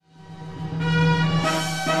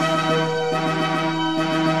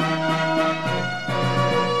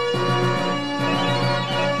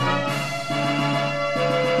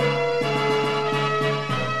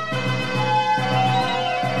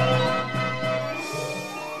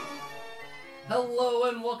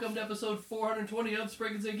welcome to episode 420 of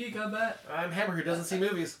Spriggans and Geek Combat. I'm Hammer, who doesn't see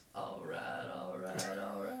movies. Alright.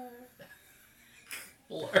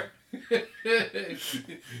 We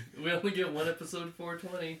only get one episode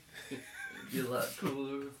 420. It'd be a lot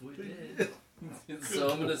cooler if we did.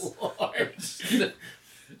 So I'm just gonna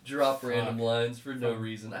drop random lines for no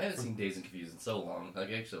reason. I haven't seen Dazed and Confused in so long. I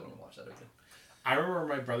actually want to watch that again. I remember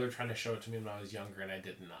my brother trying to show it to me when I was younger, and I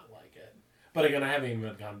did not like it. But again, I haven't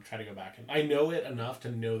even tried to go back. And I know it enough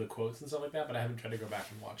to know the quotes and stuff like that, but I haven't tried to go back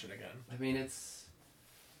and watch it again. I mean, it's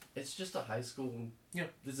just a high school... Yeah.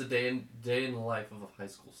 This is a day in the life of a high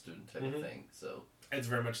school student type of thing, so... It's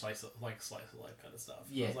very much slice of life kind of stuff.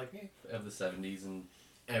 Yeah. I was like, Of the 70s, and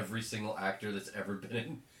every single actor that's ever been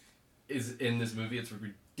in is in this movie. It's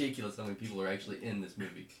ridiculous how many people are actually in this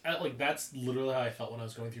movie. That's literally how I felt when I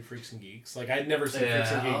was going through Freaks and Geeks. Like, I'd never seen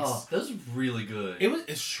Freaks and Geeks. Oh, that was really good.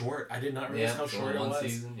 It's short. I did not realize how short it was. One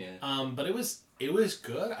season, yeah. But it was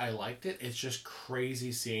good. I liked it. It's just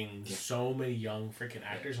crazy seeing so many young freaking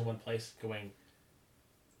actors in one place going,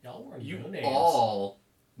 y'all were no names. You all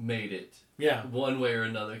made it. Yeah. One way or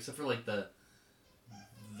another, except for like the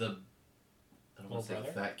I don't want to say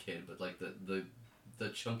the fat kid, but like the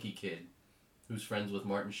chunky kid who's friends with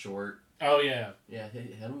Martin Short. Oh yeah. Yeah,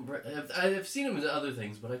 I've seen him in other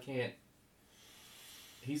things, but I can't.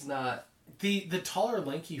 He's not the taller,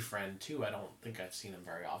 lanky friend too. I don't think I've seen him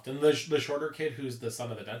very often. The shorter kid who's the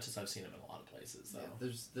son of the dentist. I've seen him in a lot of places though.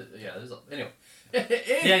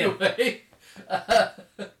 Anyway.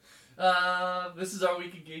 This is our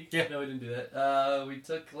week of geek. Yeah. No, we didn't do that. We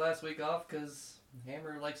took last week off because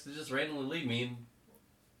Hammer likes to just randomly leave me,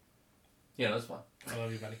 and it's fun. I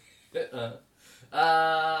love you, buddy.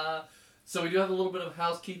 So we do have a little bit of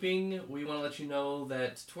housekeeping. We want to let you know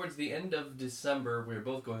that towards the end of December, we're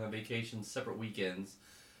both going on vacation, separate weekends.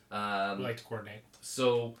 We like to coordinate.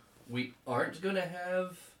 So we aren't going to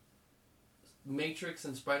have Matrix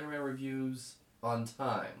and Spider-Man reviews on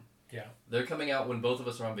time. Yeah. They're coming out when both of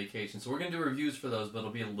us are on vacation. So we're going to do reviews for those, but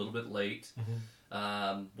it'll be a little bit late.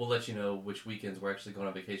 Mm-hmm. We'll let you know which weekends we're actually going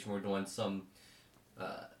on vacation. We're doing some...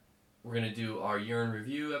 we're going to do our year in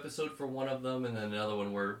review episode for one of them, and then another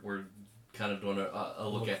one we're kind of doing a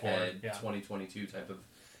look ahead, 2022 type of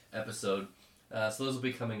episode. So those will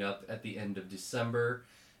be coming up at the end of December.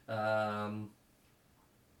 That's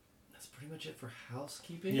pretty much it for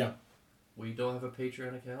housekeeping. Yeah. We don't have a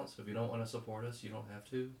Patreon account, so if you don't want to support us, you don't have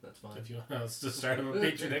to. That's fine. If you want us to start a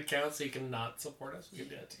Patreon account so you can not support us, we can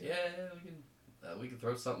do it too. Yeah, we can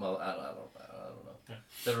throw something out. I don't know. Yeah.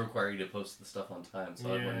 That would require you to post the stuff on time, so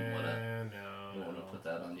I wouldn't want to put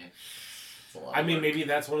that on you. It's a lot of work. Maybe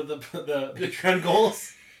that's one of the Patreon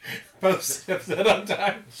goals. Post episode on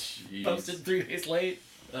time. Jeez. Posted 3 days late.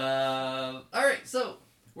 All right, so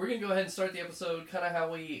we're gonna go ahead and start the episode kind of how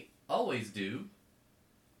we always do.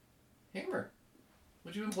 Hammer,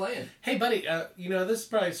 what you been playing? Hey, buddy, this is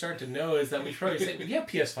probably starting to know is that we should probably say we have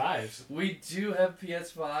PS5s. We do have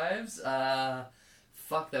PS5s.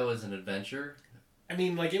 Fuck, that was an adventure. I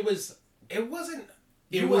mean, like, it wasn't...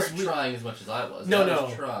 You weren't trying as much as I was. No. I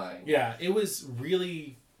was trying. Yeah, it was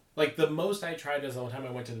really... Like, the most I tried is the one time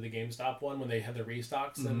I went to the GameStop one when they had the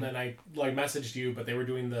restocks, and then I, messaged you, but they were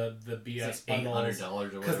doing the BS bundles. $800 or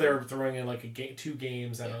whatever. Because they were throwing in, 2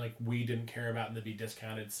 games that, we didn't care about and they'd be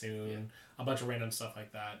discounted soon. Yeah. A bunch of random stuff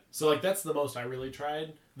like that. So, that's the most I really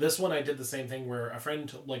tried. This one, I did the same thing where a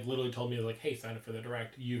friend, literally told me, hey, sign up for the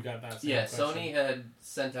Direct. You got that same question. Sony had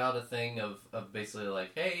sent out a thing of basically,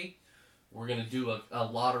 hey, we're going to do a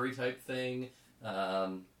lottery type thing.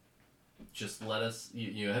 Just let us.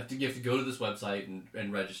 You have to go to this website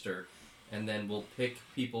and register, and then we'll pick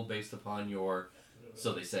people based upon your.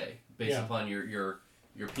 So they say upon your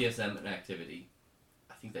PSM and activity.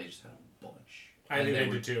 I think they just had a bunch. I think they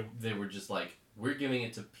did too. They were just we're giving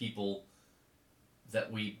it to people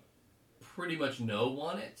that we pretty much know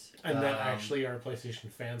want it, and that actually are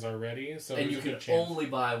PlayStation fans already. So and you can only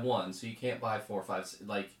buy one, so you can't buy 4 or 5.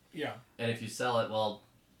 Yeah. And if you sell it, well.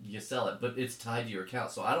 You sell it, but it's tied to your account,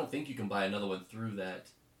 so I don't think you can buy another one through that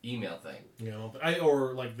email thing. But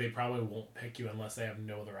they probably won't pick you unless they have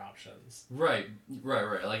no other options. Right.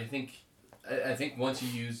 I think once you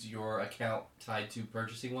use your account tied to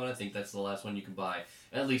purchasing one, I think that's the last one you can buy,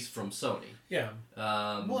 at least from Sony. Yeah.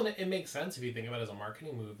 And it makes sense if you think about it as a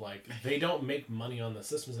marketing move. They don't make money on the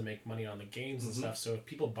systems, they make money on the games and stuff. So if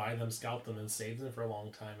people buy them, scalp them, and save them for a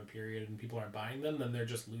long time, a period, and people aren't buying them, then they're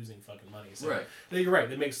just losing fucking money. So right. You're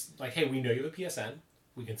right. It makes, hey, we know you have a PSN.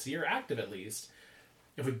 We can see you're active at least.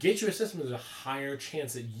 If we get you a system, there's a higher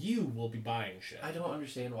chance that you will be buying shit. I don't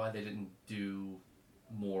understand why they didn't do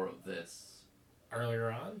more of this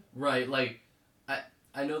earlier on. Right,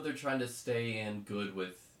 I know they're trying to stay in good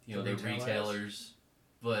with the retailers,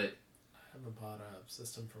 but I haven't bought a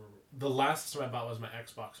system for the last system I bought was my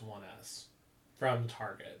Xbox One S from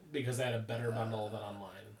Target because they had a better bundle than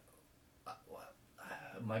online.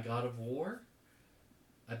 My God of War,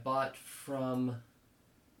 I bought from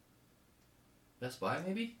Best Buy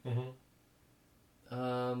maybe.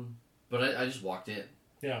 But I just walked in.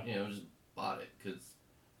 Yeah. Just bought it because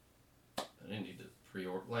I didn't need to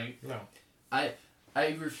pre-order. No. I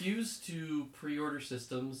refuse to pre-order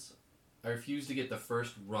systems. I refuse to get the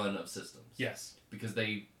first run of systems. Yes. Because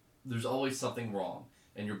there's always something wrong,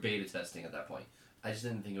 and you're beta testing at that point. I just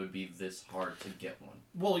didn't think it would be this hard to get one.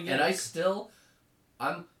 Well, yeah. And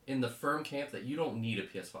I'm in the firm camp that you don't need a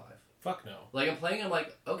PS5. Fuck no. I'm playing, I'm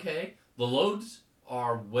like, okay, the loads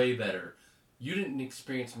are way better. You didn't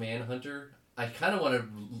experience Manhunter. I kind of want to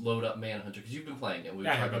load up Manhunter because you've been playing it. We've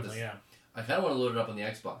talked about this. Yeah. I kind of want to load it up on the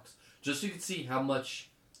Xbox just so you can see how much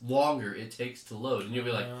longer it takes to load, and you'll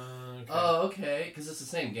be like, "Oh, okay," because it's the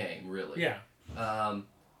same game, really. Yeah.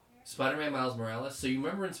 Spider-Man Miles Morales. So you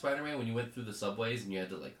remember in Spider-Man when you went through the subways and you had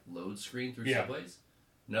to load screen through subways?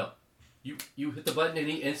 No, you hit the button and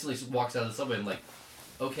he instantly walks out of the subway. I'm like,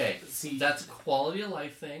 okay, that's a quality of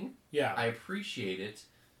life thing. Yeah, I appreciate it.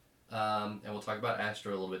 And we'll talk about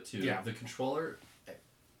Astro a little bit too. Yeah. The controller,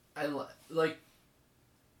 I like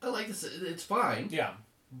this. It's fine. Yeah.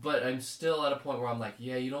 But I'm still at a point where I'm like,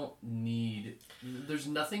 yeah, you don't need. There's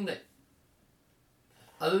nothing that,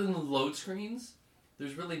 other than the load screens,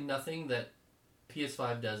 there's really nothing that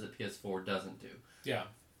PS5 does that PS4 doesn't do. Yeah.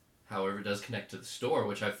 However, it does connect to the store,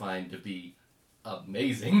 which I find to be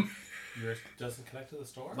amazing. Yours doesn't connect to the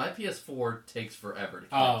store? My PS4 takes forever to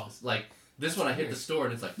connect. Like, this one I hit the store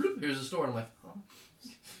and it's like, bloop, here's the store. And I'm like, oh.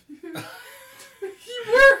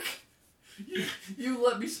 You work! You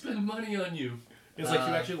let me spend money on you. It's like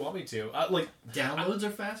you actually want me to. Downloads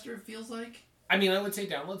are faster, it feels like. I mean, I would say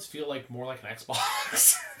downloads feel more like an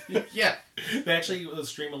Xbox. Yeah. They actually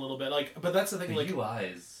stream a little bit. But that's the thing. The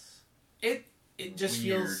UIs. It just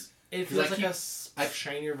weird. feels like a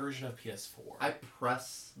shinier version of PS4. I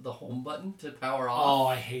press the home button to power off. Oh,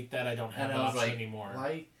 I hate that I don't have that option anymore.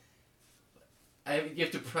 Why? You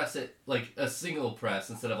have to press it a single press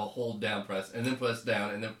instead of a hold down press, and then press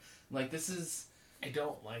down, and then this is. I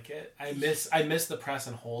don't like it. I miss the press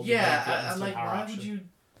and hold. Yeah, I'm like, why would you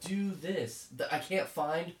do this? I can't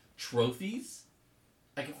find trophies.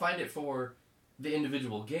 I can find it for the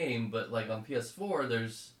individual game, but on PS4,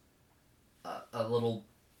 there's a little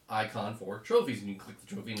icon for trophies, and you click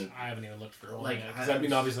the trophy. And I haven't even looked for one yet. Because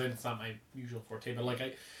obviously it's not my usual forte,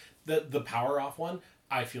 but the power off one,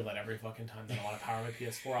 I feel that every fucking time that I want to power my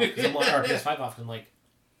PS4 off, or PS5 off, I'm like,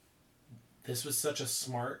 this was such a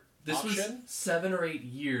smart option. Was 7 or 8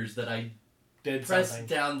 years that I did press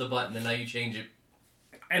down the button, and now you change it.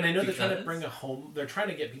 And I know they're trying to bring they're trying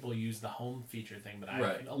to get people to use the home feature thing, but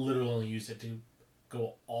I literally only used it to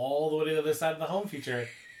go all the way to the other side of the home feature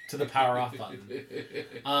to the power off button.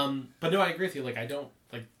 But no, I agree with you. I don't,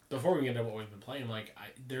 before we get into what we've been playing,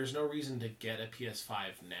 there's no reason to get a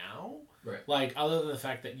PS5 now. Right. Other than the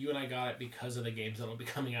fact that you and I got it because of the games that'll be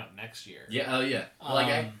coming out next year. Yeah, yeah.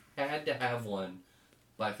 I had to have one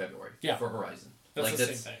by February for Horizon. That's the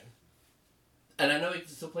same thing. And I know you can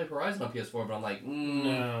still play Horizon on PS4, but I'm like,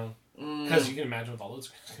 no. Because you can imagine with all those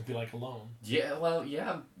screens, it could be alone. Yeah, well,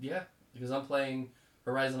 yeah. Because I'm playing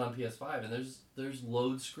Horizon on PS5, and there's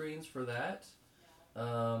load screens for that.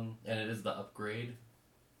 And it is the upgrade.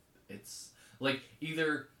 It's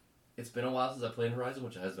either it's been a while since I played Horizon,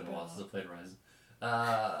 which has been a while since I played Horizon,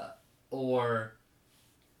 or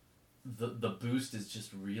the boost is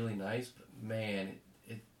just really nice, but man,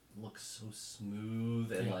 it looks so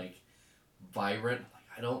smooth and vibrant.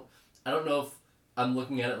 I don't know if I'm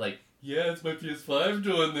looking at it yeah, it's my PS5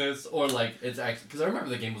 doing this, or it's actually, because I remember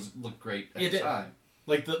the game looked great at the time.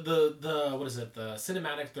 The what is it? The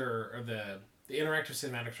cinematic or the interactive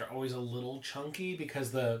cinematics are always a little chunky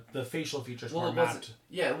because the facial features were mapped.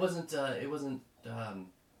 Yeah, it wasn't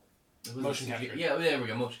motion capture. Yeah, there we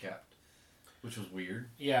go, motion capture, which was weird.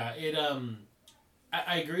 Yeah, it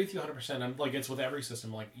I agree with you 100%. It's with every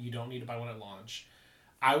system. You don't need to buy one at launch.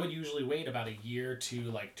 I would usually wait about a year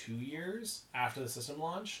to 2 years after the system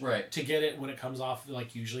launch, to get it when it comes off.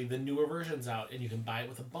 Usually the newer version's out, and you can buy it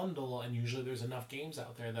with a bundle. And usually there's enough games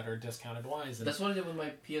out there that are discounted wise. And that's what I did with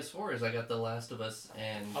my PS4. Is I got The Last of Us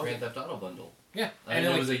and Grand Theft Auto bundle. Yeah, and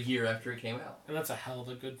it was a year after it came out. And that's a hell of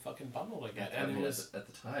a good fucking bundle to get. And it was at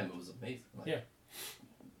the time it was amazing. Yeah.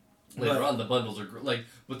 Later on, the bundles are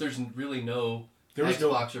but there's really no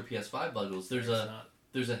Xbox or PS5 bundles. There's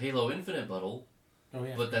a Halo Infinite bundle. Oh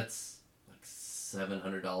yeah, but that's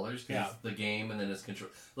 $700 because the game and then it's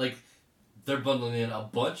control. Like, they're bundling in a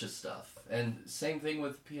bunch of stuff. And same thing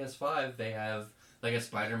with PS5. They have like a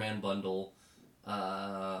Spider-Man bundle.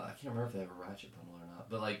 I can't remember if they have a Ratchet bundle or not,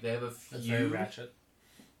 but like they have a few. That's very Ratchet.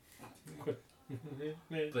 But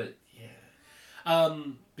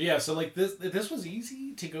yeah. So like this was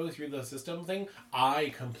easy to go through the system thing.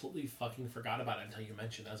 I completely fucking forgot about it until you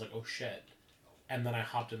mentioned it. I was like, oh shit. And then I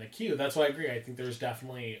hopped in the queue. That's why I agree. I think there's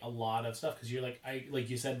definitely a lot of stuff because you're like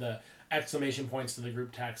you said the exclamation points to the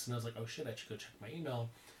group text, and I was like, oh shit, I should go check my email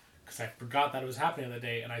because I forgot that it was happening that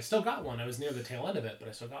day, and I still got one. I was near the tail end of it, but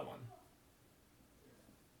I still got one.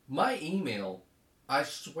 My email, I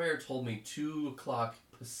swear, told me 2:00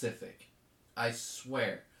 Pacific. I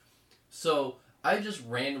swear. So I just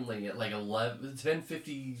randomly at like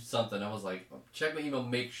 10:50 something, I was like, check my email,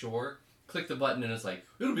 make sure. Click the button and it's like,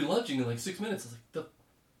 it'll be launching in like 6 minutes. I was like,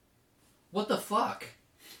 what the fuck?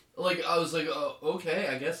 Like, I was like, okay,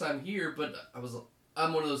 I guess I'm here, but I'm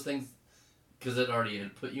one of those things, because it already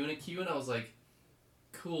had put you in a queue, and I was like,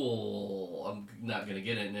 cool, I'm not going to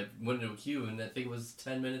get it, and it went into a queue, and I think it was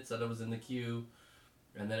 10 minutes that I was in the queue,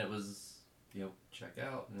 and then it was, check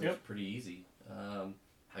out, and it was pretty easy.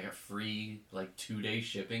 I got free, 2-day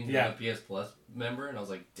shipping to a PS Plus member, and I was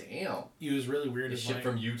like, damn. It was really weird. It's shipped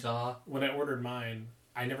from Utah. When I ordered mine,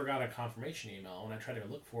 I never got a confirmation email. When I tried to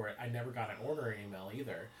look for it, I never got an ordering email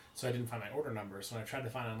either. So I didn't find my order number. So when I tried to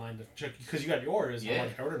find online to check, because you got yours, I'm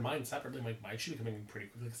like, I ordered mine separately. I'm like, mine should be coming pretty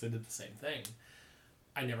quickly because they did the same thing.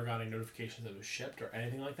 I never got any notifications that it was shipped or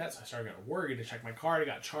anything like that. So I started getting worried to check my card. I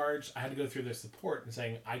got charged. I had to go through their support and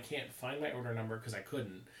saying, I can't find my order number because I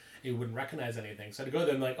couldn't. It wouldn't recognize anything. So I had to go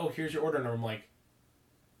there and like, oh, here's your order number. I'm like,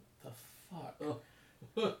 the fuck? Oh.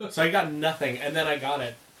 So I got nothing. And then I got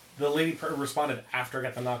it. The lady responded after I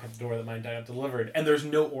got the knock at the door that mine got delivered. And there's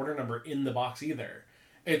no order number in the box either.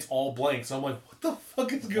 It's all blank. So I'm like, what the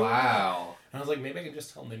fuck is going on? Wow. And I was like, maybe I can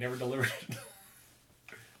just tell them they never delivered it.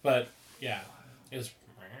 But, yeah. It was...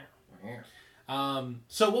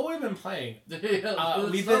 So what we've been playing... We've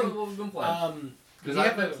been playing. Because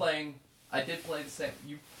I've been playing... I did play the same...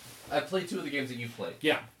 I played 2 of the games that you played.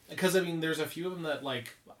 Yeah. Because, I mean, there's a few of them that,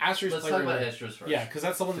 like... Astro's Let's talk about Astro's first. Yeah, because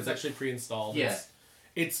that's the one that's actually pre-installed. Yeah.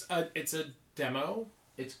 It's a demo.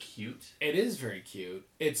 It's cute. It is very cute.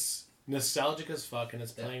 It's nostalgic as fuck, and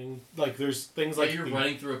it's playing... Like, there's things like... You're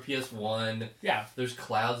running through a PS1. Yeah. There's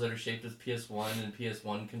clouds that are shaped as PS1 and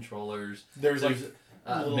PS1 controllers. There's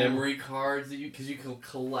memory cards that because you can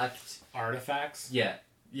collect... Artifacts? Yeah.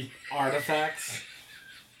 Artifacts?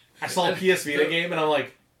 I saw a PS Vita game, and I'm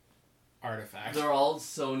like... Artifacts. They're all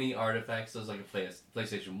Sony artifacts. There's like a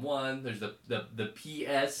PlayStation 1. There's the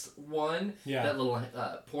PS 1. Yeah. That little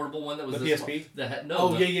portable one that was the PSP. That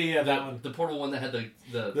one. The portable one that had the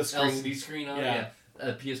LCD screen on it.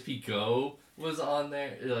 Yeah. PSP Go was on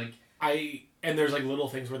there. And there's like little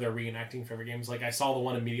things where they're reenacting favorite games. Like I saw the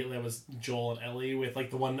one immediately that was Joel and Ellie with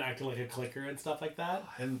like the one acting like a clicker and stuff like that.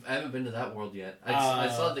 I haven't been to that world yet. I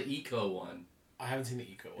saw the Eco one. I haven't seen the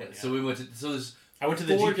Eco one yet. So we went to there's. I went to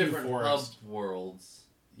the 4 GPU different Forest. hub worlds.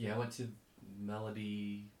 Yeah, I went to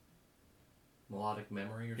Melodic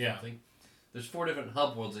Memory or something. There's 4 different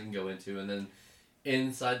hub worlds that you can go into, and then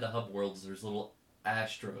inside the hub worlds there's little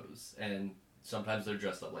Astros, and sometimes they're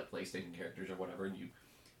dressed up like PlayStation characters or whatever, and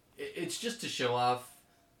it's just to show off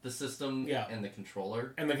the system and the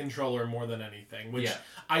controller. And the controller more than anything, which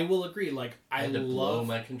I will agree, like, I had to blow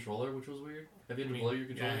my controller, which was weird. Have you had to blow your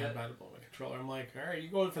controller yet? I had to blow my controller. I'm like, alright, you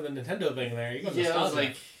going for the Nintendo thing there. You go I was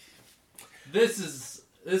like, this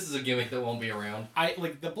is a gimmick that won't be around.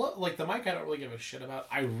 The mic I don't really give a shit about.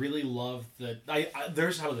 I really love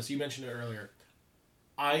there's how this, you mentioned it earlier.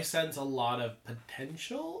 I sense a lot of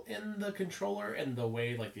potential in the controller and the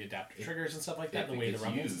way, like, the adaptive triggers and stuff like that, the way the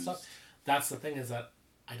rumbles and stuff. That's the thing, is that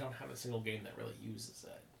I don't have a single game that really uses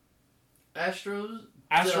it. Astro's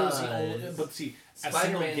the only, but see, Spider-Man a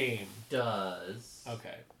single game does.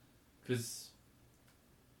 Okay.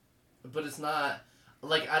 But it's not,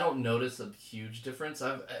 like, I don't notice a huge difference.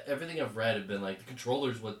 Everything I've read have been like, the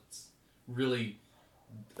controller's what's really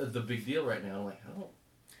the big deal right now. I'm like, I don't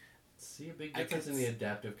see a big difference in the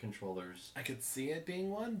adaptive controllers. I could see it being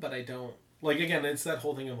one, but I don't. Like, again, it's that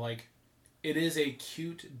whole thing of, like, it is a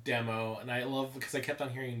cute demo, and I love, because I kept on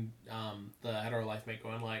hearing the Hetero Life mate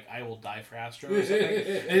going, like, I will die for Astro or something.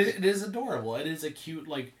 It is adorable. It is a cute,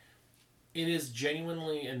 like, it is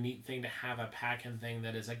genuinely a neat thing to have a pack-in thing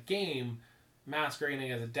that is a game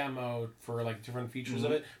masquerading as a demo for, like, different features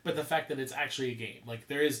of it, but the fact that it's actually a game. Like,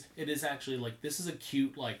 it is actually, like, this is a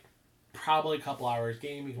cute, like, probably a couple hours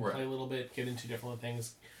game. You can play a little bit, get into different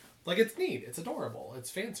things. Like, it's neat. It's adorable. It's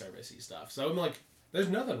fan servicey stuff. So I'm like, there's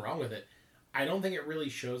nothing wrong with it. I don't think it really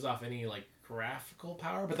shows off any like graphical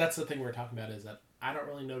power, but that's the thing we're talking about is that I don't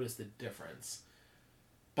really notice the difference.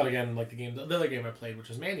 But again, like the other game I played, which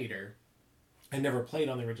was Maneater, I never played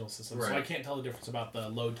on the original system, so I can't tell the difference about the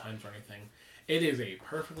load times or anything. It is a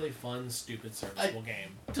perfectly fun, stupid, serviceable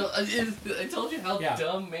game. I told you how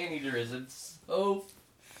dumb Maneater is. It's so...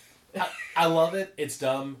 I love it. It's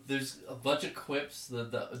dumb. There's a bunch of quips,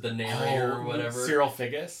 the narrator or whatever. Cyril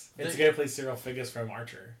Figgis. It's the guy who plays Cyril Figgis from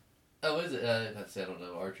Archer. Oh, is it? I don't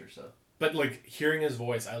know Archer, so... But, like, hearing his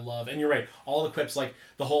voice, I love. And you're right, all the quips, like,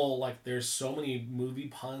 the whole, like, there's so many movie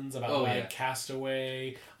puns about,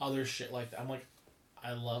 Castaway, other shit like that. I'm like,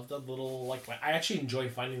 I love the little, like, I actually enjoy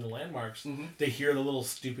finding the landmarks to hear the little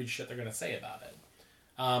stupid shit they're going to say about it.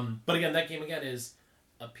 But again, that game, is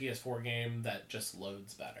a PS4 game that just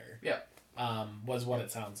loads better. Yeah. Was what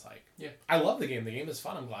it sounds like. Yeah. I love the game. The game is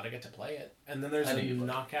fun. I'm glad I get to play it. And then there's a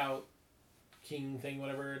Knockout King thing,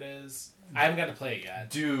 whatever it is. I haven't got to play it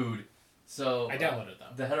yet. Dude. So I downloaded it,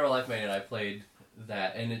 though. The Hetero Life Mate and I played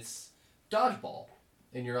that, and it's dodgeball.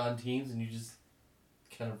 And you're on teams, and you just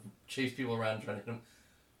kind of chase people around trying to hit them.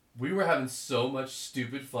 We were having so much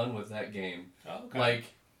stupid fun with that game. Oh, okay. Like,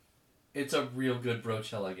 it's a real good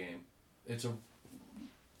Brochella game. It's a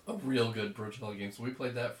real good Brochella game. So we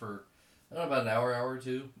played that for, I don't know, about an hour or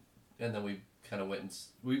two. And then we kind of went and...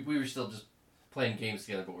 We were still just playing games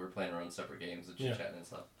together, but we were playing our own separate games and chit-chatting and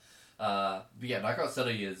stuff. But yeah, Knockout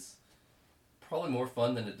City is probably more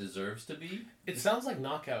fun than it deserves to be. It sounds like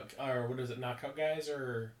Knockout, or what is it, Knockout Guys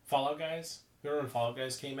or Fallout Guys? Remember when Fallout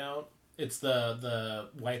Guys came out? It's the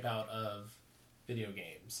Wipeout of video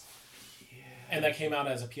games. Yeah. And that came out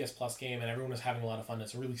as a PS Plus game, and everyone was having a lot of fun.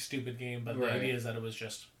 It's a really stupid game, but the idea is that it was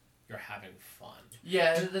just, you're having fun.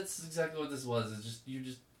 Yeah, that's exactly what this was. It's just, you're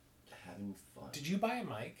just having fun. Did you buy a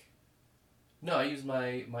mic? No, I used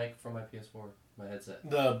my mic from my PS4, my headset.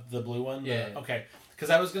 The blue one? Yeah. Okay.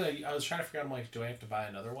 Because I was trying to figure out, I'm like, do I have to buy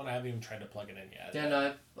another one? I haven't even tried to plug it in yet. Yeah,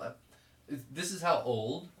 no, this is how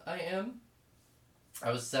old I am. I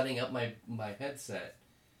was setting up my headset,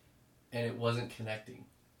 and it wasn't connecting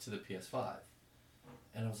to the PS5.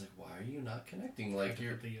 And I was like, why are you not connecting? Like,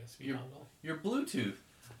 you're Bluetooth.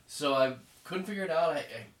 So I couldn't figure it out. I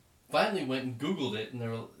finally went and Googled it, and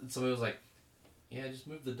somebody was like, yeah, just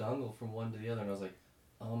move the dongle from one to the other. And I was like,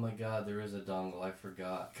 oh my god, there is a dongle. I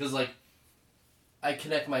forgot. Because, like, I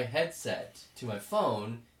connect my headset to my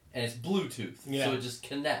phone, and it's Bluetooth. Yeah. So it just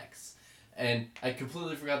connects. And I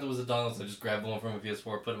completely forgot there was a dongle, so I just grabbed one from my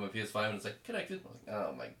PS4, put it in my PS5, and it's like, connected. I was like,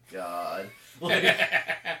 oh my god. Like,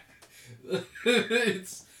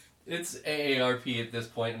 it's AARP at this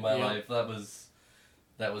point in my life. That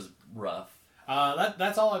was rough.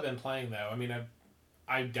 That's all I've been playing, though. I mean,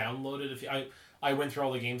 I downloaded I went through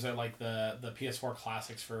all the games that like the PS4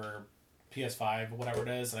 classics for PS5, whatever it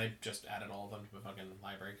is, and I just added all of them to my fucking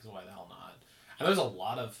library, because why the hell not? And there's a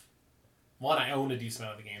lot of... One, I own a decent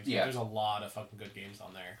amount of the games, but there's a lot of fucking good games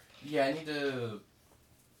on there. Yeah, I need to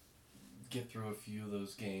get through a few of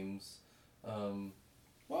those games.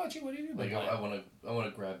 What do you do? Like, I want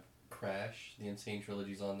to grab Crash. The Insane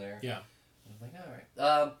Trilogy's on there. Yeah. I'm like, all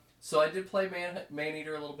right. So I did play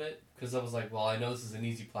Maneater a little bit, because I was like, well, I know this is an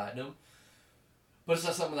easy platinum, but it's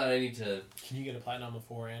not something that I need to... Can you get a platinum of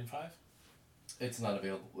 4 and 5? It's not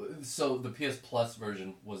available. So the PS Plus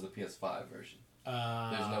version was the PS5 version.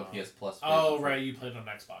 There's no PS Plus version. Oh, right, you played it on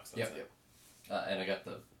Xbox. Yep. And I got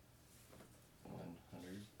the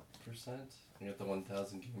 100%. I got the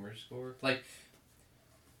 1,000 gamer score. Like,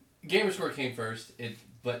 gamer score came first,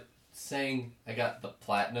 but saying I got the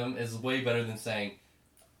platinum is way better than saying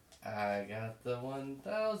I got the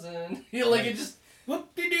 1,000. You know, like, it just...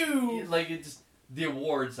 Whoop-de-doo! Like, it just... The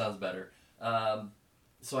award sounds better.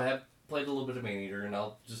 So I have played a little bit of Maneater, and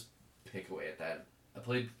I'll just pick away at that. I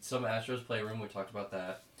played some Astro's Playroom. We talked about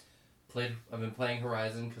that. I've been playing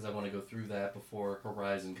Horizon because I want to go through that before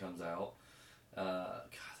Horizon comes out. God, that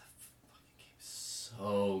fucking game is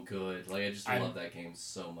so good. Like, I just love that game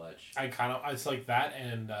so much. It's like that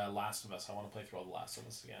and Last of Us. I want to play through all the Last of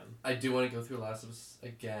Us again. I do want to go through Last of Us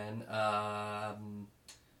again.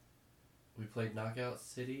 We played Knockout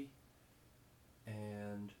City,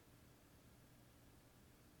 and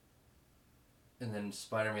then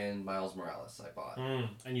Spider-Man Miles Morales I bought.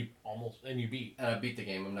 And you beat. And I beat the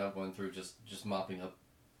game. I'm now going through just mopping up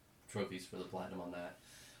trophies for the platinum on that.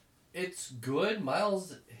 It's good.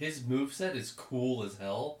 Miles, his moveset is cool as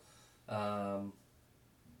hell. But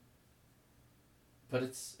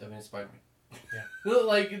it's Spider-Man. Yeah.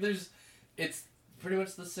 Like, it's pretty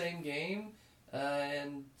much the same game.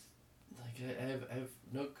 And, like, I have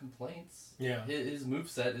no complaints. Yeah. His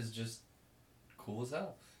moveset is just cool as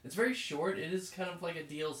hell. It's very short. It is kind of like a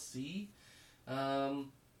DLC.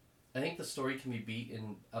 I think the story can be beat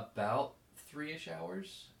in about 3-ish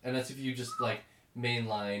hours, and that's if you just like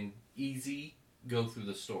mainline easy go through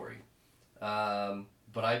the story. But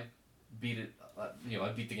I beat it. I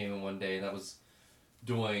beat the game in one day, and that was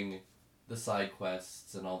doing the side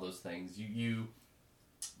quests and all those things. You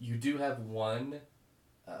do have one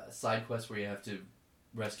side quest where you have to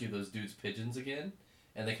rescue those dudes' pigeons again,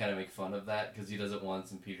 and they kind of make fun of that because he does it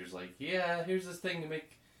once, and Peter's like, "Yeah, here's this thing to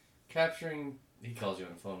make capturing." He calls you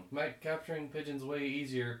on the phone. "Make capturing pigeons way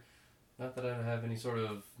easier. Not that I have any sort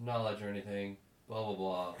of knowledge or anything. Blah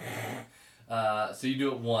blah blah." So you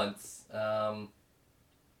do it once.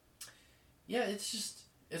 Yeah,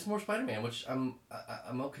 it's more Spider-Man, which I'm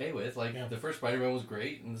okay with. Like the first Spider-Man was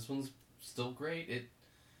great, and this one's still great.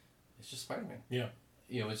 It's just Spider-Man. Yeah.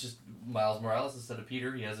 It's just Miles Morales instead of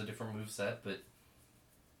Peter. He has a different moveset, but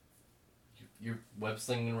you're web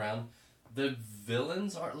slinging around. The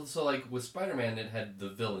villains aren't... So, like, with Spider-Man, it had the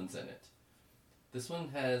villains in it. This one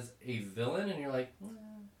has a villain, and you're like,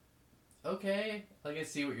 okay, like, I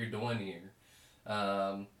see what you're doing here.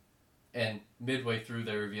 And midway through,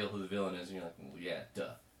 they reveal who the villain is, and you're like, well, yeah,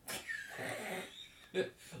 duh.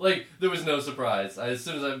 Like, there was no surprise. As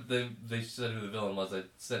soon as they said who the villain was, I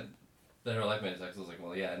sent the Her Life Man text. I was like,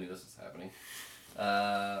 well, yeah, I knew this was happening.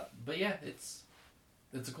 But yeah, it's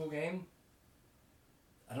a cool game.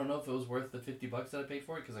 I don't know if it was worth the $50 that I paid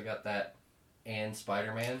for it, because I got that and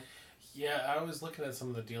Spider-Man. Yeah, I was looking at some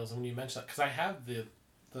of the deals, and when you mentioned that, because I have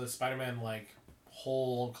the Spider-Man, like,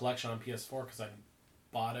 whole collection on PS4, because I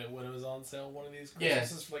bought it when it was on sale one of these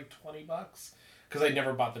Christmases for like $20. Because I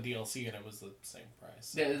never bought the DLC, and it was the same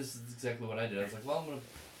price. Yeah, this is exactly what I did. I was like, well,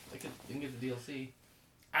 I can get the DLC.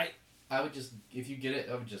 I would just, if you get it,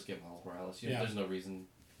 I would just get Miles Morales. There's no reason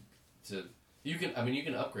to... You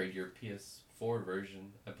can upgrade your PS4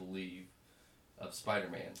 version, I believe, of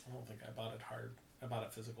Spider-Man. I don't think I bought it hard. I bought a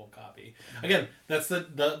physical copy. Again, that's the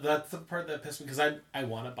part that pissed me, because I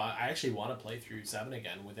actually want to play through 7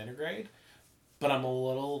 again with Intergrade, but I'm a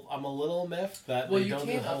little miffed that they don't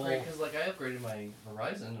do the whole... Well, you can't upgrade, because like I upgraded my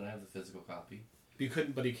Horizon and I have the physical copy. You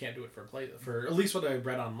couldn't, but you can't do it for at least what I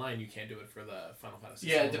read online. You can't do it for the Final Fantasy.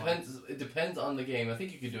 Yeah, it depends. It depends on the game. I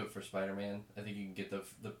think you can do it for Spider-Man. I think you can get the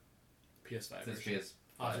PS5 version.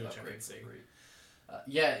 PS5 upgrade.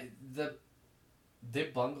 Yeah, they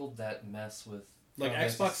bungled that mess with like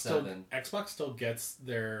Xbox still gets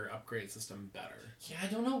their upgrade system better. Yeah, I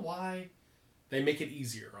don't know why. They make it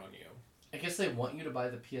easier on you. I guess they want you to buy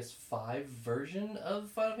the PS5 version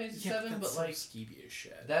of Final Fantasy VII, but like skeevy as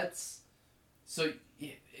shit. So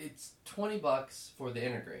it's $20 for the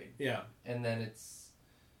Intergrade. Yeah. And then it's,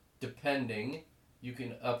 depending, you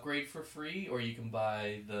can upgrade for free, or you can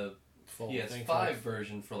buy the full PS5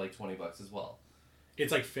 version for like $20 as well.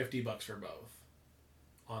 It's like $50 for both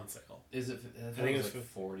on sale. Is it? I think it's like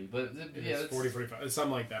 40, but it's 40, 45. It's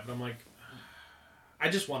something like that. But I'm like, I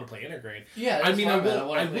just want to play Intergrade. Yeah, I mean,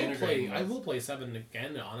 I will play 7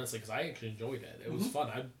 again, honestly, because I actually enjoyed it. It was fun.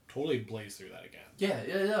 I'd totally blaze through that again. Yeah.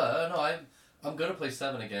 No, I'm gonna play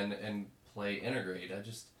 7 again and play Intergrade. I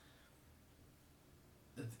just...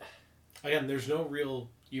 Again, there's no real...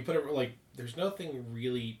 You put it like... There's nothing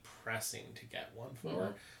really pressing to get one for.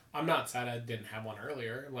 Mm-hmm. I'm not sad I didn't have one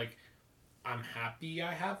earlier. Like, I'm happy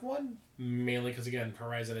I have one. Mainly because, again,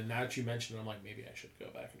 Horizon. And now that you mentioned it, I'm like, maybe I should go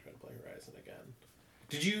back and try to play Horizon again.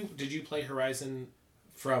 Did you play Horizon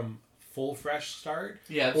from full fresh start?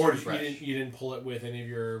 Yeah, or fresh. You didn't pull it with any of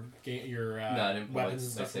your no, I didn't weapons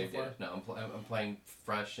and stuff before? No, I'm playing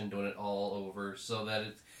fresh and doing it all over so that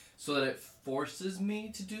it forces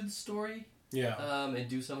me to do the story. Yeah. And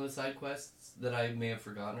do some of the side quests that I may have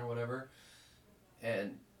forgotten or whatever.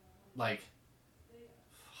 And like,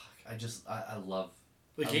 I love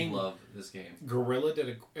this game. Guerrilla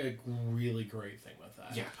did a really great thing with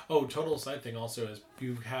that. Yeah. Oh, total side thing also is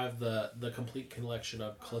you have the complete collection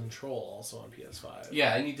of Control also on PS5.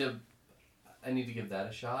 Yeah, I need to give that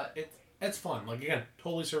a shot. It's fun. Like, again,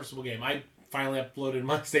 totally serviceable game. I finally uploaded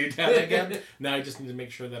my save data again. Now I just need to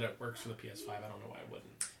make sure that it works for the PS5. I don't know why I wouldn't.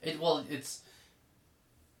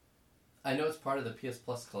 I know it's part of the PS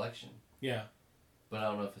Plus collection. Yeah. But I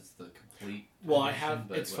don't know if it's the complete. Well,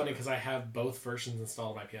 it's funny because I have both versions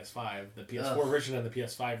installed on my PS5, the PS4 version and the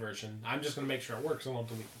PS5 version. I'm just going to make sure it works. I won't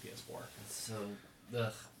delete the PS4. So,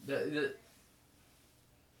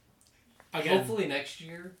 again, hopefully next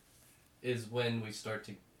year is when we start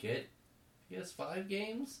to get PS5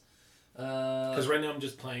 games. Because right now I'm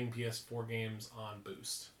just playing PS4 games on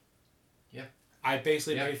Boost. Yeah. I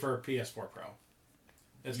basically paid for a PS4 Pro.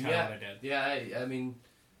 That's kind of what I did. Yeah, I mean...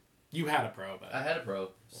 You had a Pro, but... I had a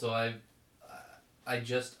Pro, so I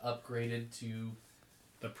just upgraded to...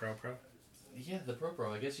 The Pro? Yeah, the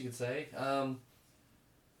Pro, I guess you could say. I'm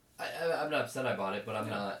not upset I bought it, but I'm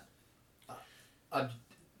not.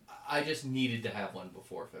 I just needed to have one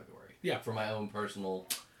before February. Yeah. For my own personal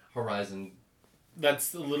Horizon.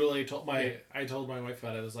 That's literally I told my wife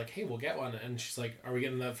about it. I was like, hey, we'll get one, and she's like, are we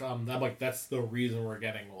getting that from? I'm like, that's the reason we're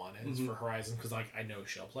getting one is for Horizon, because like I know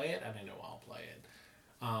she'll play it and I know I'll play it.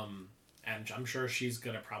 And I'm sure she's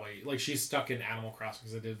gonna probably like she's stuck in Animal Crossing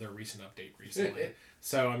because they did their recent update recently.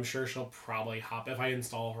 So I'm sure she'll probably hop if I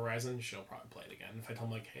install Horizon. She'll probably play it again. If I tell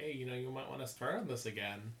them like, hey, you might want to start on this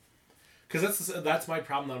again, because that's my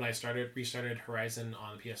problem when I restarted Horizon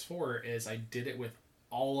on the PS4 is I did it with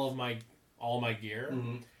all my gear,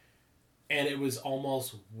 and it was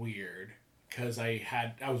almost weird because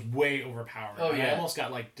I was way overpowered. Oh yeah, I almost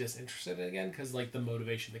got like disinterested again because like the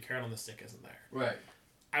motivation, the carrot on the stick isn't there. Right.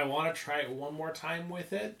 I want to try it one more time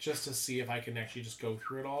with it just to see if I can actually just go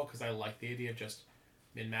through it all because I like the idea of just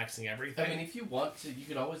min-maxing everything. I mean, if you want to, you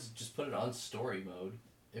could always just put it on story mode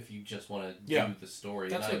if you just want to do the story.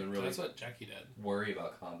 That's that's what Jackie did. Worry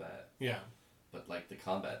about combat. Yeah. But like the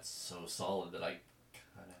combat's so solid that I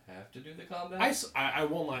kind of have to do the combat. I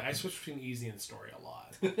won't lie. I switched between easy and story a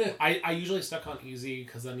lot. I usually stuck on easy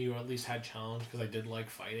because then you at least had challenge because I did like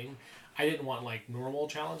fighting. I didn't want like normal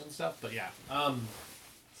challenge and stuff, but yeah.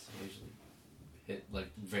 I usually hit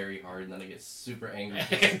like very hard and then I get super angry.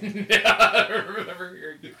 I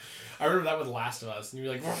remember that with Last of Us, and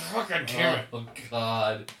you're like, fucking damn it. Oh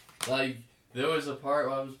god. Like, there was a part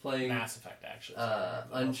where I was playing Mass Effect, actually.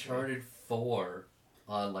 Uncharted 4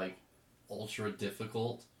 on like ultra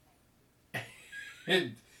difficult.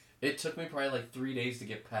 It took me probably like 3 days to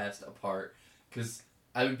get past a part because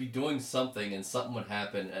I would be doing something and something would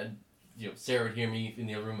happen and Sarah would hear me in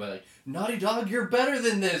the other room by like, Naughty Dog, you're better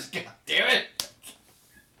than this! God damn it!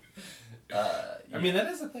 I mean, that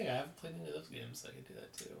is the thing. I haven't played any of those games, so I can do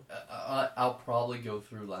that too. I'll probably go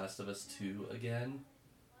through Last of Us 2 again.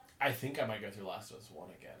 I think I might go through Last of Us 1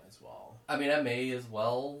 again as well. I mean, I may as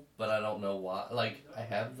well, but I don't know why. Like, I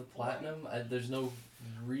have the Platinum. There's no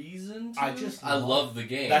reason to. I love the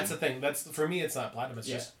game. That's the thing. For me, it's not Platinum. It's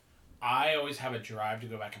just... I always have a drive to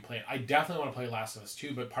go back and play it. I definitely want to play Last of Us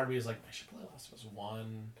 2, but part of me is like, I should play Last of Us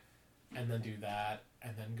 1, and then do that,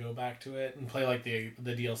 and then go back to it, and play like the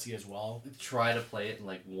DLC as well. Try to play it in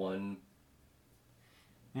like one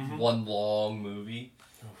long movie.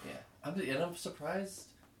 Oof. Yeah. I'm surprised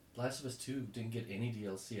Last of Us 2 didn't get any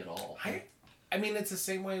DLC at all. I mean, it's the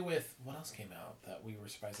same way with... What else came out that we were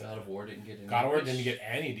surprised God of War didn't get any. God of War didn't get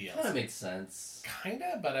any DLC. Kind of makes sense.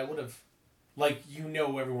 Kinda, but I would have... Like,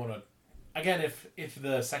 everyone would... Again, if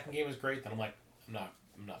the second game is great, then I'm like, I'm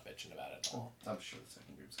not bitching about it at all. I'm sure the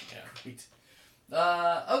second game's gonna be great.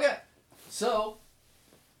 Okay, so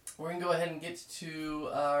we're gonna go ahead and get to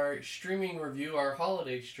our streaming review, our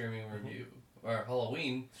holiday streaming review, our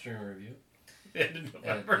Halloween streaming review.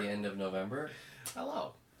 At the end of November.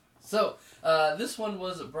 Hello. So, this one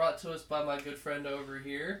was brought to us by my good friend over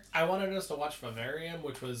here. I wanted us to watch Vivarium,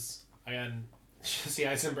 which was, again... Jesse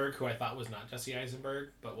Eisenberg, who I thought was not Jesse Eisenberg,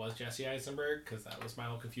 but was Jesse Eisenberg, because that was my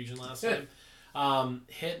whole confusion last time.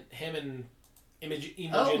 Hit him and Imogen we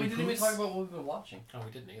didn't even talk about what we've been watching. Oh, we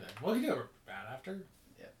didn't either. Well, we can do it right after.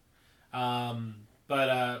 Yeah.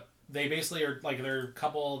 But they basically are, like, they're a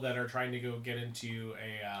couple that are trying to go get into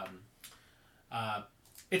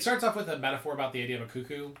it starts off with a metaphor about the idea of a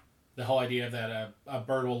cuckoo. The whole idea that a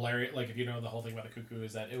bird will lay, like, if you know the whole thing about the cuckoo,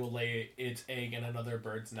 is that it will lay its egg in another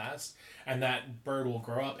bird's nest, and that bird will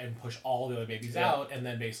grow up and push all the other babies out, and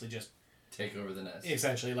then basically just take over the nest.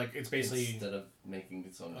 Essentially, like, it's basically... Instead of making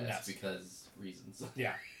its own nest because reasons.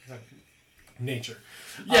 Yeah. Nature.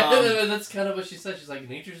 Yeah, that's kind of what she said. She's like,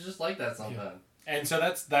 nature's just like that sometimes. Yeah. And so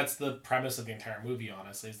that's the premise of the entire movie,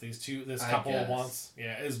 honestly, is this couple wants...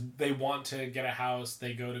 Yeah, is they want to get a house,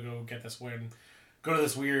 they go get this win... Go to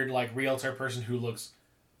this weird, like, realtor person who looks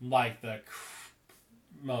like the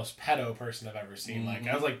most pedo person I've ever seen. Like,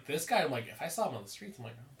 I was like, this guy, I'm like, if I saw him on the streets, I'm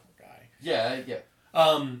like, oh, poor guy. Yeah.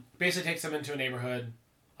 Basically takes him into a neighborhood,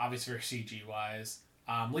 obviously very CG-wise,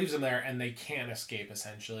 leaves him there, and they can't escape,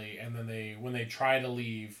 essentially. And then when they try to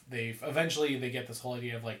leave, they get this whole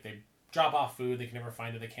idea of, like, they drop off food, they can never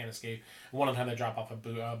find it, they can't escape. And one time they drop off a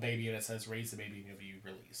baby, and it says, raise the baby, and you'll be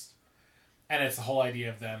released. And it's the whole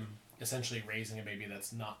idea of them... essentially raising a baby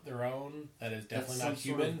that's not their own, that is definitely not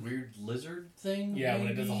human. Sort of weird lizard thing? Yeah, maybe?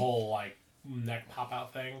 When it does the whole, like, neck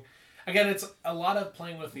pop-out thing. Again, it's a lot of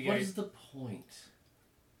playing with the... What is the point?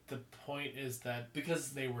 The point is that...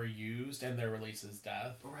 Because they were used, and their release is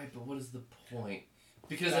death. Right, but what is the point?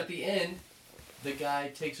 Because at the end, the guy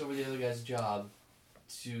takes over the other guy's job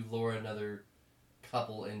to lure another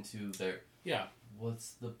couple into their... Yeah.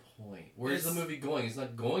 what's the point? Where's the movie going? It's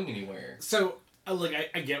not going anywhere. So,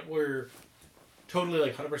 like, I get where... Totally,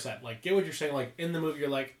 like, 100%. Like, get what you're saying. Like, in the movie, you're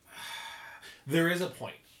like... there is a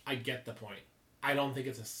point. I get the point. I don't think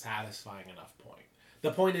it's a satisfying enough point.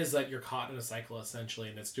 The point is that you're caught in a cycle, essentially,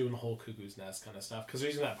 and it's doing the whole cuckoo's nest kind of stuff. Because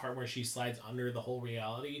there's that part where she slides under the whole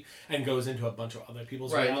reality and goes into a bunch of other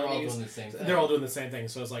people's realities. They're all doing the same thing. They're all doing the same thing.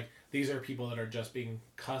 So it's like, these are people that are just being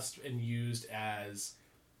cussed and used as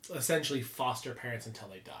essentially foster parents until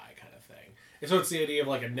they die kind of thing. And so it's the idea of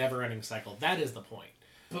like a never-ending cycle. That is the point.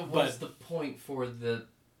 But what's the point for the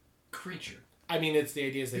creature? I mean, it's the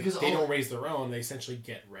idea is that they don't raise their own, they essentially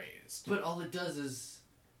get raised. But all it does is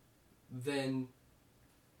then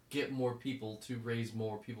get more people to raise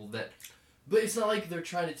more people that... But it's not like they're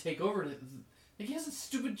trying to take over. Like, he has a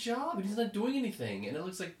stupid job and he's not doing anything. And it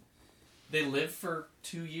looks like they live for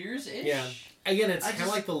 2 years-ish. Yeah. Again, it's kind of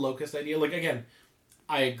like the locust idea. Like, again,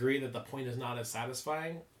 I agree that the point is not as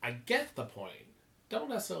satisfying. I get the point. Don't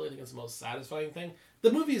necessarily think it's the most satisfying thing.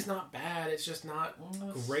 The movie is not bad. It's just not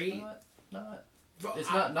great.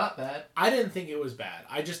 It's not bad. I didn't think it was bad.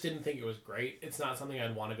 I just didn't think it was great. It's not something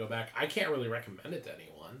I'd want to go back. I can't really recommend it to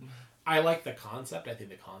anyone. I like the concept. I think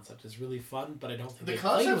the concept is really fun, but I don't think the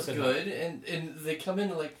concept's good. And they come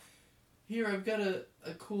in like, here, I've got a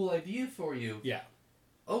cool idea for you. Yeah.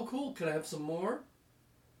 Oh, cool. Can I have some more?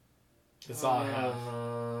 That's all I have.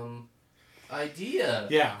 Idea.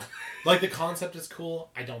 Yeah. Like, the concept is cool.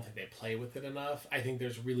 I don't think they play with it enough. I think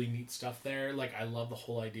there's really neat stuff there. Like, I love the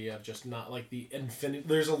whole idea of just not, like, the infinite...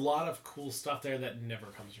 There's a lot of cool stuff there that never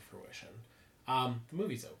comes to fruition. The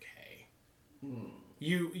movie's okay.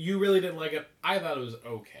 You really didn't like it. I thought it was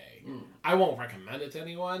okay. I won't recommend it to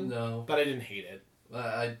anyone. No. But I didn't hate it.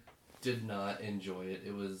 I did not enjoy it.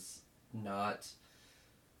 It was not...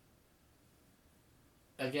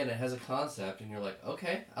 Again, it has a concept, and you're like,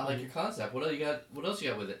 okay, I like your concept. What else you got? What else you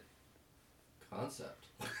got with it? Concept.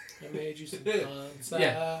 I made you some concepts.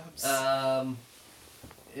 Yeah.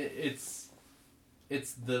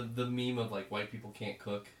 It's the meme of like white people can't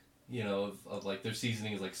cook. You know, of like their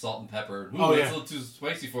seasoning is like salt and pepper. Ooh, that's a little too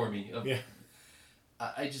spicy for me.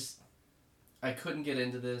 I couldn't get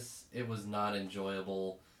into this. It was not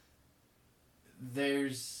enjoyable.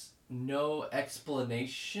 There's no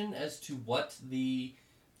explanation as to what the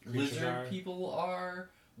lizard people are,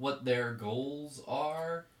 what their goals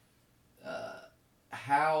are,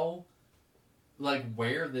 how, like,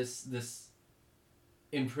 where this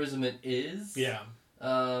imprisonment is. Yeah.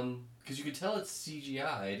 Because you could tell it's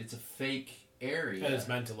CGI'd. It's a fake area. And it's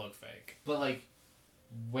meant to look fake. But, like,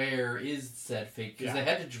 where is said fake? Because they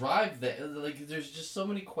had to drive that. Like, there's just so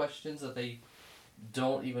many questions that they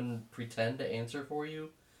don't even pretend to answer for you.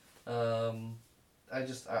 I'm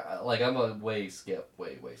a way skip.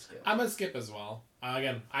 I'm a skip as well.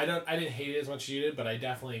 Again, I didn't hate it as much as you did, but I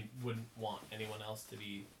definitely wouldn't want anyone else to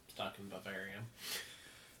be stuck in Bavaria.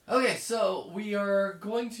 Okay, so we are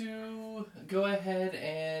going to go ahead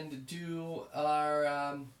and do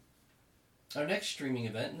our next streaming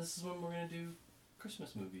event, and this is when we're going to do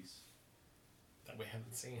Christmas movies that we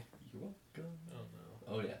haven't seen. You're welcome. Oh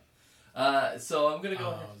no. Oh yeah. So I'm going to go.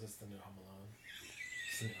 Oh, ahead. Is this the new Home Alone?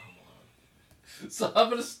 It's the new Home Alone. So I'm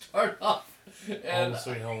going to start off. And Home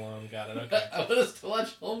Sweet Home Alone. Got it. Okay. I'm going to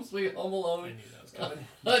watch Home Sweet Home Alone. I knew that was coming.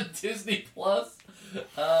 On Disney Plus.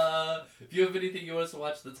 If you have anything you want us to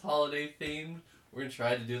watch that's holiday themed, we're gonna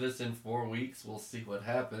try to do this in 4 weeks. We'll see what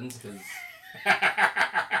happens. Because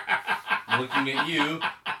looking at you,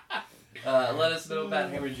 let us know.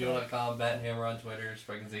 BatHammerGO.com, BatHammer on Twitter,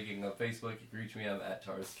 Sprite and King on Facebook. You can reach me. I'm at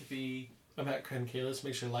Taraskippy. I'm at Ken Kalis.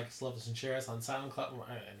 Make sure to like us, love us, and share us on SoundCloud. We're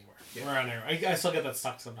anywhere. Yeah. We're on there. I still get that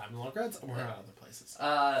stuck sometimes. We're on other places.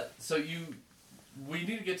 We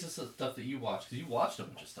need to get to some stuff that you watched, because you watched a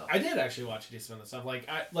bunch of stuff. I did actually watch a decent amount of stuff. What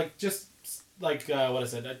I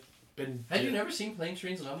said. Had you never seen Planes,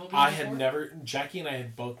 Trains, and Automobiles I before? had never... Jackie and I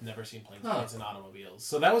had both never seen Planes, Trains, and Automobiles.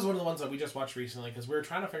 So that was one of the ones that we just watched recently, because we were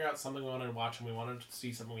trying to figure out something we wanted to watch, and we wanted to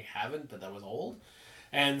see something we haven't, but that was old.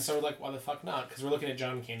 And so we're like, why the fuck not? Because we're looking at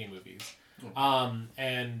John Candy movies.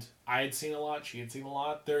 And I had seen a lot, she had seen a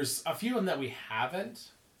lot. There's a few of them that we haven't.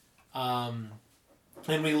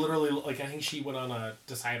 And we literally, I think she went on a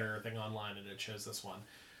Decider thing online and it shows this one.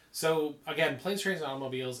 So, again, Planes, Trains, and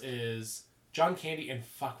Automobiles is John Candy and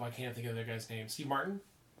why can't I think of the guy's name? Steve Martin?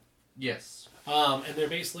 Yes. And they're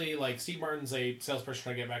basically, Steve Martin's a salesperson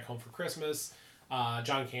trying to get back home for Christmas.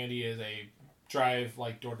 John Candy is a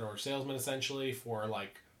door-to-door salesman, essentially, for,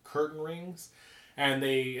 curtain rings. And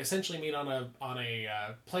they essentially meet on a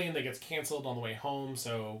plane that gets canceled on the way home,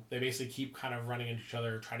 so they basically keep kind of running into each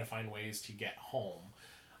other, trying to find ways to get home.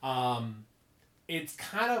 it's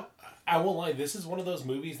kind of, I won't lie, this is one of those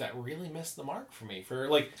movies that really missed the mark for me.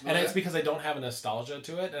 And it's because I don't have a nostalgia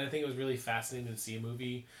to it, and I think it was really fascinating to see a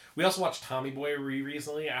movie. We also watched Tommy Boy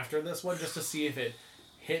recently after this one, just to see if it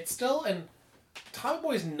hit still, and Tommy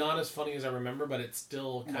Boy's not as funny as I remember, but it's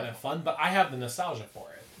still kind of fun, but I have the nostalgia for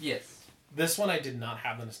it. Yes. This one I did not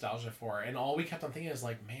have the nostalgia for, and all we kept on thinking is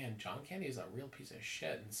like, man, John Candy is a real piece of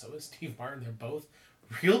shit, and so is Steve Martin. They're both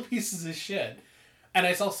real pieces of shit. And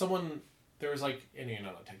I saw someone... There was like, and you're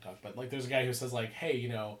not on TikTok, but like there's a guy who says like,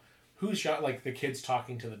 hey, who's John, like the kid's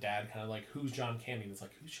talking to the dad, kind of like, who's John Candy? And it's like,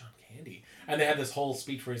 who's John Candy? And they had this whole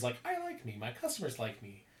speech where he's like, I like me, my customers like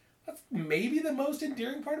me. That's maybe the most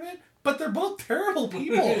endearing part of it, but they're both terrible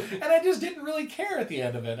people. And I just didn't really care at the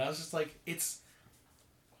end of it. I was just like,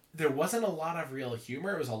 there wasn't a lot of real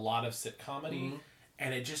humor. It was a lot of sitcomedy,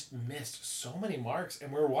 and it just missed so many marks.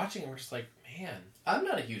 And we were watching and we're just like, man. I'm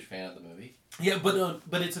not a huge fan of the movie. Yeah,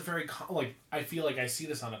 but it's a very, like, I feel like I see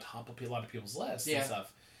this on the top of a lot of people's lists and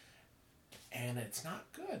stuff. And it's not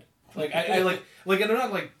good. Like, I and I'm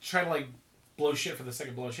not, like, trying to, like, blow shit for the sake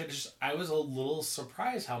of blowing shit. It's just, I was a little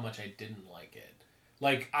surprised how much I didn't like it.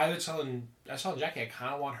 Like, I was telling Jackie, I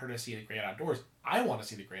kind of want her to see The Great Outdoors. I want to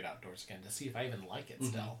see The Great Outdoors again to see if I even like it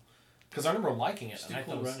still. Because I remember liking it. Just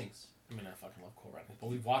Cool Runnings. I mean, I fucking love Cool Runnings, but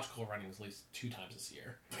we've watched Cool Runnings at least 2 times this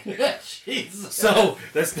year. Jesus. So,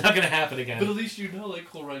 that's not going to happen again. But at least you know, like,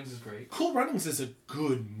 Cool Runnings is great. Cool Runnings is a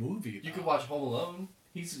good movie, though. You could watch Home Alone.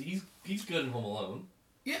 He's good in Home Alone.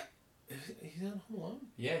 Yeah. He's in Home Alone?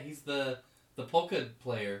 Yeah, he's the polka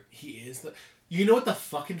player. He is the... You know what the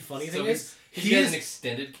fucking funny thing is? He has an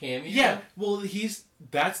extended cameo. Yeah, well,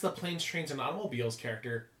 that's the Planes, Trains, and Automobiles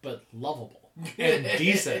character, but lovable and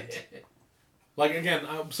decent. Like, again,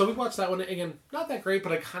 so we watched that one, again, not that great,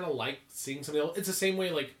 but I kind of like seeing something else. It's the same way,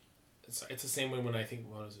 like, it's the same way when I think,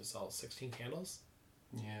 what was it, 16 Candles?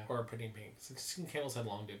 Yeah. Or Pretty in Pink. 16 Candles had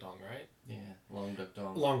Long Dick Dong, right? Yeah, Long Duck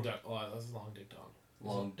Dong. Long Duck, oh, that was Long Dick Dong.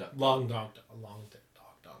 Long Duck. Long Dick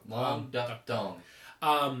Dong. Long Duck Dong.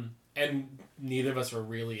 And neither of us were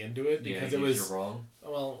really into it because it was... You're wrong.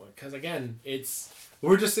 Well, because again,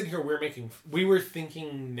 we're just sitting here, we were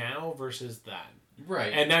thinking now versus then.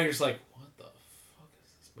 Right. And now you're just like, what the fuck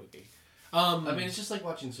is this movie? I mean, it's just like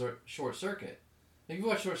watching Short Circuit. If you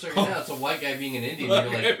watch Short Circuit now, it's a white guy being an Indian, and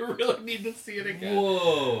you're like... I really need to see it again.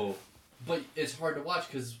 Whoa! But it's hard to watch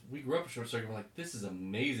because we grew up with Short Circuit. We're like, this is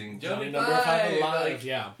amazing. Johnny Number 5 Alive. Like,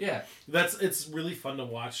 yeah. Yeah. It's really fun to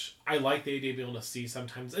watch. I like the idea of being able to see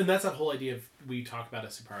sometimes. And that's that whole idea of, we talk about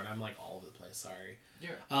it super hard. I'm like all over the place, sorry.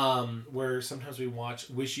 Yeah. Where sometimes we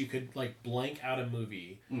wish you could like blank out a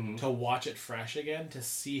movie to watch it fresh again to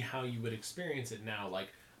see how you would experience it now. Like,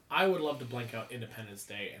 I would love to blank out Independence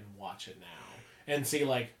Day and watch it now. And see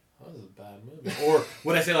like, oh, this is a bad movie. Or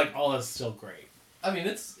would I say like, oh, that's still great. I mean,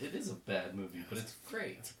 it is a bad movie, but it's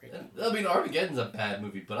great. It's a great movie. I mean, Armageddon's a bad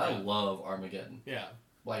movie, but I love Armageddon. Yeah.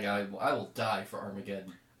 Like, I will die for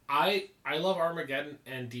Armageddon. I love Armageddon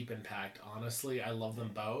and Deep Impact, honestly. I love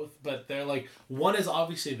them both. But they're like, one is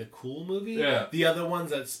obviously the cool movie. Yeah. The other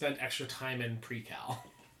one's that spent extra time in pre-cal.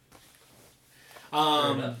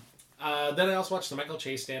 Then I also watched the Michael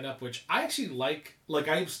Che stand-up, which I actually like. Like,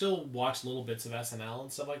 I still watch little bits of SNL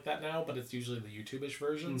and stuff like that now, but it's usually the YouTube-ish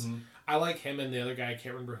versions. Mm-hmm. I like him and the other guy. I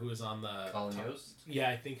can't remember who is on the... Colin Yost? Yeah,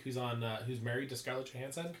 I think who's who's married to Scarlett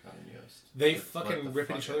Johansson. Colin Yost. They fucking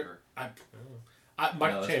rip at each other.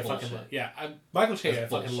 Michael Che, I fucking love. Yeah, Michael Che, I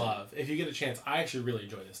fucking love. If you get a chance, I actually really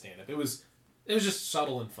enjoy the stand-up. It was just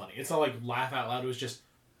subtle and funny. It's not like laugh out loud.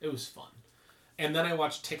 It was fun. And then I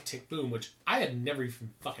watched Tick, Tick, Boom, which I had never even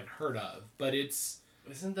fucking heard of. But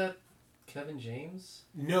Isn't that Kevin James?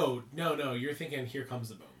 No. You're thinking Here Comes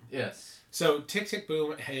the Boom. Yes. So Tick, Tick,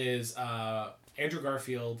 Boom is Andrew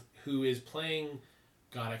Garfield, who is playing...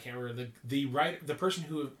 God, I can't remember the person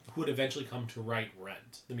who would eventually come to write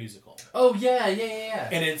Rent, the musical. Oh, yeah.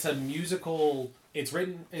 And it's a musical...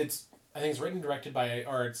 I think it's written and directed by...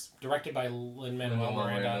 Or it's directed by Lin-Manuel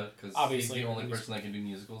Miranda. Because obviously he's the only person that can do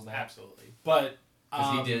musicals now. Absolutely. But...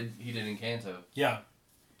 Because he did Encanto. Yeah.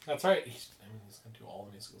 That's right. He's going to do all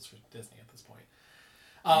the musicals for Disney at this point.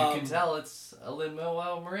 You can tell it's a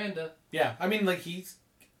Lin-Manuel Miranda. Yeah. I mean, like, he's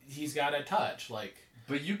got a touch. Like...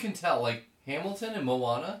 But you can tell, like, Hamilton and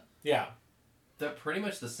Moana... Yeah. They're pretty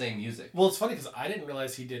much the same music. Well, it's funny because I didn't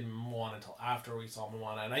realize he did Moana until after we saw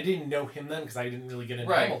Moana, and I didn't know him then because I didn't really get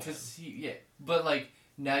into Hamilton. Right, because but like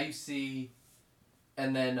now you see,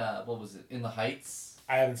 and then what was it? In the Heights.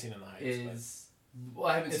 I haven't seen In the Heights.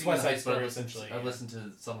 I haven't seen In the Heights, but I listened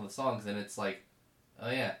to some of the songs, and it's like, oh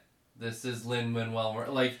yeah, this is Lin-Manuel.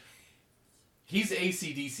 Like, he's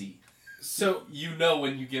AC/DC. So you know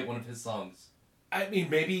when you get one of his songs. I mean,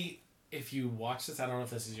 maybe if you watch this, I don't know if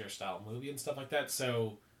this is your style movie and stuff like that.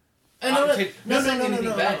 So, and no,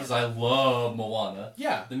 bad because I love Moana.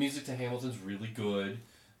 Yeah, the music to Hamilton's really good.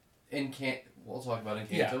 And we'll talk about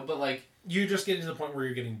Encanto, but like you're just getting to the point where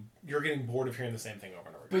you're getting bored of hearing the same thing over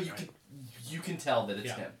and over again. But you can tell that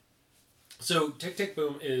it's him. So Tick Tick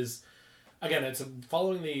Boom is, again, it's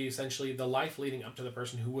following essentially the life leading up to the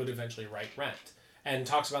person who would eventually write Rent. And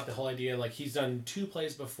talks about the whole idea, like, he's done 2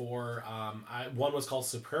 plays before. One was called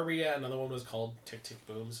Superbia, another one was called Tick Tick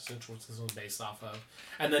Boom, which this was based off of.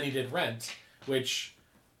 And then he did Rent, which,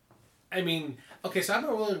 I mean, okay, so I have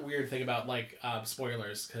a really weird thing about, like,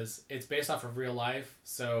 spoilers, because it's based off of real life,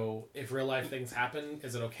 so if real life things happen,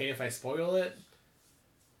 is it okay if I spoil it?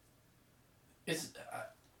 Isn't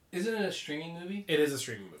it a streaming movie? It is a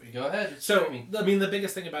streaming movie. Go ahead. So, I mean, the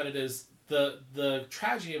biggest thing about it is, the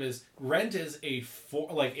tragedy of it is Rent is he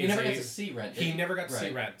never got to see Rent. He never got to see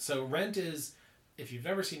Rent. So Rent is, if you've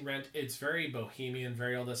never seen Rent, it's very bohemian,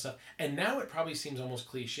 very all this stuff. And now it probably seems almost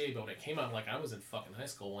cliche, but when it came out, like, I was in fucking high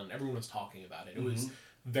school when everyone was talking about it. It was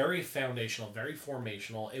very foundational, very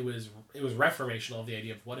formational. It was reformational of the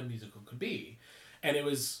idea of what a musical could be, and it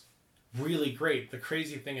was really great. The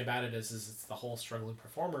crazy thing about it is it's the whole struggling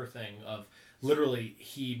performer thing of literally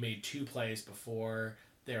he made 2 plays before.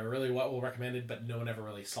 They were really well recommended, but no one ever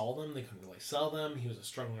really saw them. They couldn't really sell them. He was a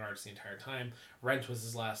struggling artist the entire time. Rent was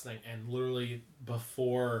his last thing, and literally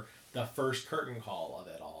before the first curtain call of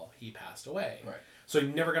it all, he passed away. Right. So he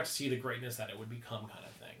never got to see the greatness that it would become, kind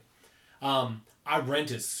of thing.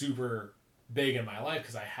 Rent is super big in my life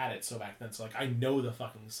because I had it so back then. So like I know the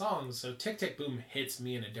fucking songs. So Tick Tick Boom hits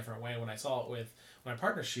me in a different way. When I saw it with my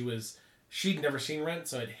partner, she'd never seen Rent,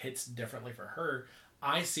 so it hits differently for her.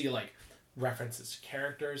 I see like references to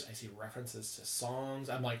characters, I see references to songs.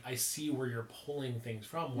 I'm like, I see where you're pulling things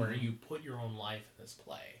from, where you put your own life in this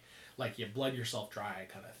play. Like, you bled yourself dry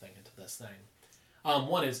kind of thing into this thing.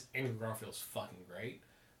 One is, Andrew Garfield's fucking great.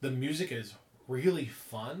 The music is really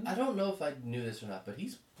fun. I don't know if I knew this or not, but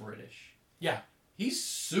he's British. Yeah. He's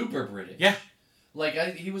super British. Yeah. Like,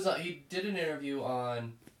 he did an interview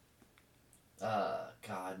on,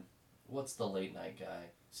 God, what's the late night guy?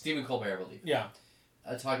 Stephen Colbert, I believe. Yeah.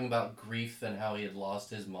 Talking about grief and how he had lost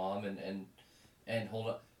his mom and hold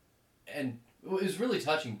up. And it was really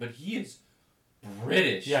touching, but he is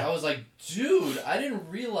British. Yeah. I was like, dude, I didn't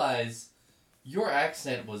realize your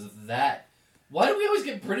accent was that. Why do we always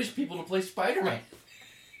get British people to play Spider-Man?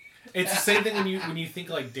 It's the same thing when you think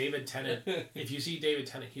like David Tennant. If you see David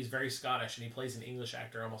Tennant, he's very Scottish and he plays an English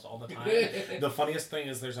actor almost all the time. The funniest thing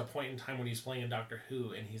is there's a point in time when he's playing in Doctor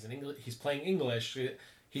Who and he's playing English.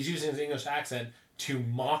 He's using his English accent to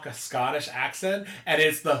mock a Scottish accent, and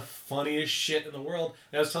it's the funniest shit in the world.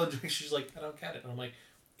 And I was telling Drake, she's like, I don't get it. And I'm like,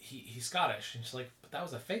 he's Scottish. And she's like, but that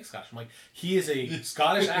was a fake Scottish. I'm like, he is a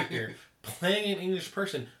Scottish actor playing an English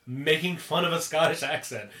person making fun of a Scottish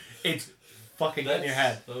accent. It's fucking in your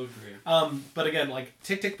head. So great. But again, like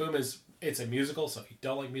Tick Tick Boom it's a musical, so if you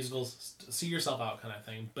don't like musicals, see yourself out kind of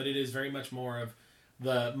thing. But it is very much more of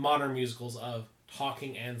the modern musicals of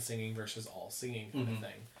talking and singing versus all singing kind of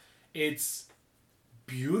thing. It's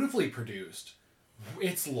beautifully produced.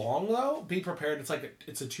 It's long though. Be prepared.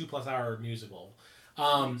 It's a 2+ hour musical.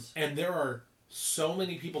 Nice. And there are so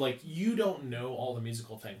many people, like, you don't know all the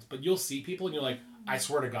musical things, but you'll see people and you're like, I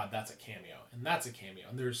swear to God, that's a cameo. And that's a cameo.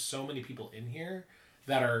 And there's so many people in here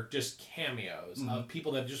that are just cameos of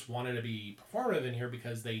people that just wanted to be performative in here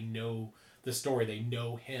because they know the story, they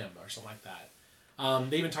know him or something like that.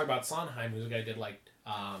 They even talk about Sondheim, who's a guy who did like,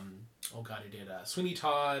 he did Sweeney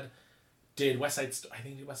Todd, did West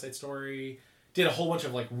Side Story, did a whole bunch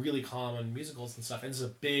of like really common musicals and stuff. And this is a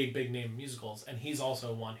big, big name in musicals. And he's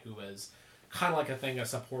also one who is kind of like a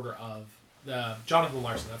supporter of the Jonathan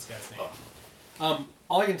Larson, that's the guy's name.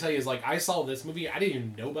 All I can tell you is like I saw this movie, I didn't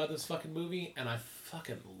even know about this fucking movie, and I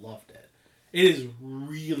fucking loved it. It is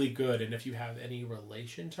really good, and if you have any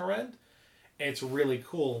relation to Rent, it's really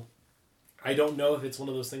cool. I don't know if it's one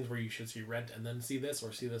of those things where you should see Rent and then see this,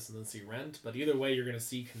 or see this and then see Rent, but either way you're going to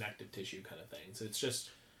see connective tissue kind of things. It's just...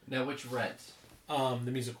 Now, which Rent?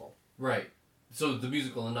 The musical. Right. So the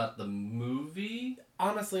musical and not the movie?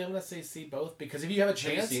 Honestly, I'm going to say see both, because if you have a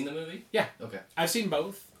chance... Have you seen the movie? Yeah. Okay. I've seen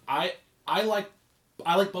both. I like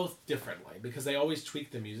both differently, because they always tweak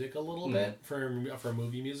the music a little bit for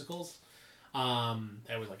movie musicals. They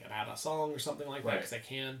always like add a song or something like that, because they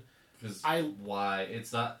can. Because why?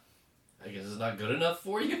 It's not... I guess it's not good enough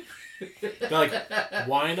for you? They're like,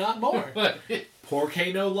 why not more?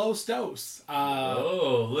 Porque no los dos.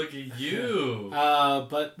 Look at you.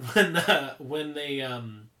 But when they...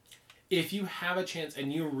 if you have a chance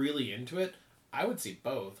and you're really into it, I would see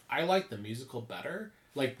both. I like the musical better,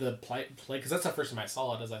 like the play because that's the first time I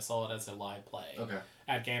saw it. As I saw it as a live play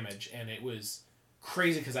at Gamage, and it was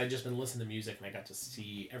crazy because I'd just been listening to music and I got to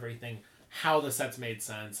see everything, how the sets made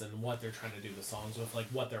sense and what they're trying to do the songs with, like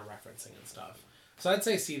what they're referencing and stuff. So I'd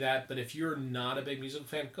say see that, but if you're not a big musical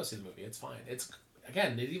fan, go see the movie. It's fine. It's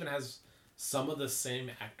again, it even has some of the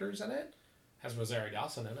same actors in it. Has Rosario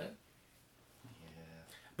Dawson in it. Yeah.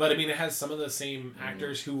 But I mean, it has some of the same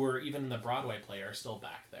actors who were even in the Broadway play are still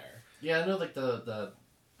back there. Yeah, I know, like the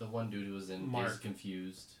one dude who was in Mark. Is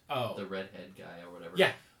Confused. Oh. The redhead guy or whatever.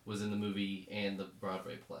 Yeah. Was in the movie and the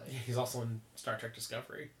Broadway play. Yeah, he's also in Star Trek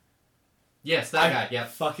Discovery. Yes, that guy. Yeah,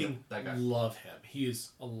 fucking that guy. Love him. He is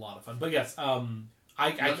a lot of fun. But yes,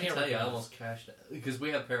 I can't tell you, I almost cashed it because we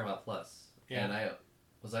have Paramount Plus, and I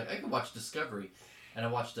was like, I could watch Discovery, and I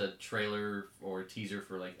watched a trailer or a teaser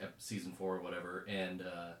for like season 4 or whatever, and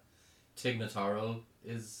Tig Notaro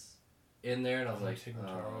is in there, and I was like, Tig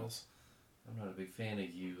Notaro's. I'm not a big fan of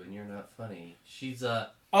you, and you're not funny. She's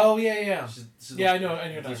Oh yeah. She's I know.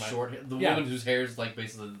 The short, the woman whose hair is like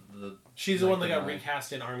basically the. She's the one that got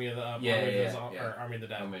recast in Army of the Army of the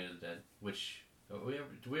Dead. Army of the Dead. Which do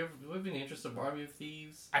we have any interest in Army of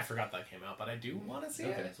Thieves? I forgot that came out, but I do want to see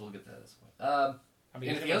it. Okay, so we'll get that as well.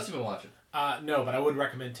 Anything else you've been watching? No, but I would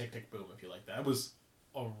recommend Tick Tick Boom if you like that. It was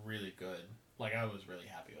a really good. Like I was really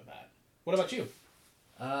happy with that. What about you?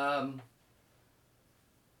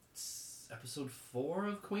 Episode 4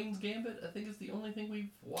 of Queen's Gambit, I think, is the only thing we've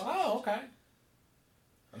watched. Oh, okay.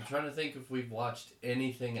 I'm trying to think if we've watched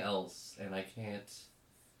anything else, and I can't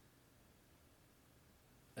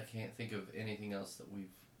think of anything else that we've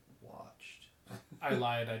watched. I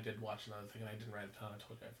lied. I did watch another thing, and I didn't write a ton. I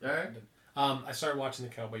told you I forgot. All right. I started watching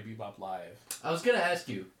the Cowboy Bebop live. I was gonna ask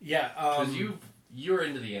you. Yeah. Because you're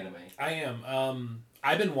into the anime. I am.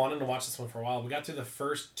 I've been wanting to watch this one for a while. We got through the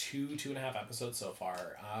first 2.5 episodes so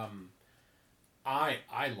far.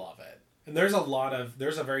 I love it. And there's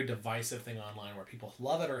a very divisive thing online where people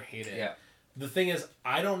love it or hate it. Yeah. The thing is,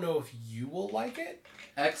 I don't know if you will like it.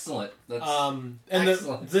 Excellent. That's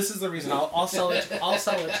excellent. This is the reason I'll sell it. I'll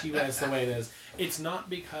sell it to you as the way it is. It's not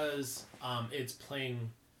because it's playing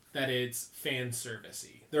that it's fan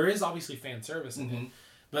servicey. There is obviously fan service in it,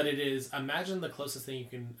 but it is. Imagine the closest thing you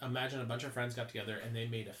can imagine. A bunch of friends got together and they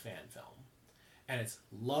made a fan film, and it's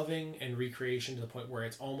loving and recreation to the point where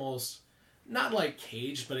it's almost. Not like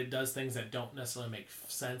caged, but it does things that don't necessarily make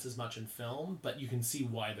sense as much in film, but you can see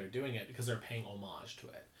why they're doing it because they're paying homage to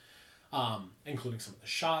it. Including some of the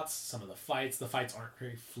shots, some of the fights. The fights aren't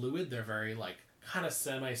very fluid. They're very, like, kind of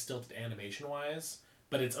semi-stilted animation-wise,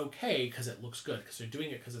 but it's okay because it looks good because they're doing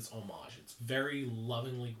it because it's homage. It's very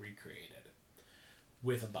lovingly recreated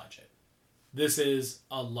with a budget. This is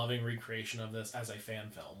a loving recreation of this as a fan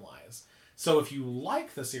film-wise. So if you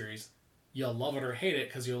like the series... You'll love it or hate it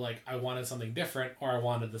because you're like, I wanted something different or I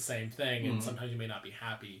wanted the same thing, and sometimes you may not be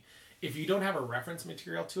happy. If you don't have a reference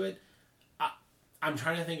material to it, I'm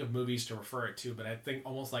trying to think of movies to refer it to, but I think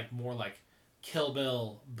almost like more like Kill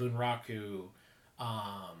Bill, Bunraku,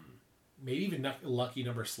 maybe even Lucky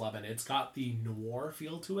Number 11. It's got the noir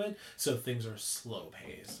feel to it, so things are slow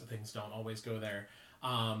paced. Things don't always go there.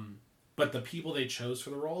 But the people they chose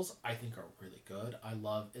for the roles, I think, are really good. I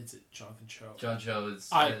love. Is it Jonathan Cho? John Cho is.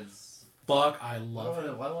 Fuck, I love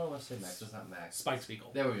him. Why do I want to say Max? It's not Max. Spike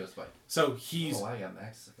Spiegel. There we go, Spike. So he's... why I got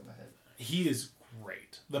Max stuck in my head. He is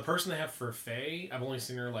great. The person they have for Faye, I've only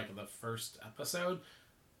seen her like in the first episode.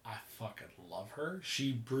 I fucking love her.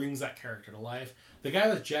 She brings that character to life. The guy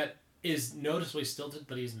with Jet is noticeably stilted,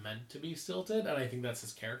 but he's meant to be stilted, and I think that's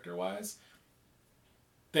his character-wise.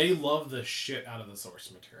 They love the shit out of the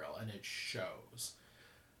source material, and it shows.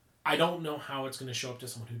 I don't know how it's going to show up to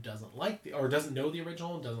someone who doesn't like or doesn't know the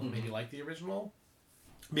original and doesn't maybe like the original,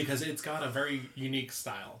 because it's got a very unique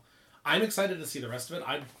style. I'm excited to see the rest of it.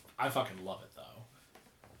 I fucking love it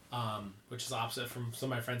though, which is opposite from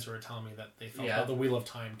some of my friends who were telling me that they felt about the Wheel of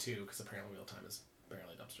Time too, because apparently Wheel of Time is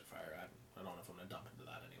barely dumpster fire. I don't know if I'm going to dump into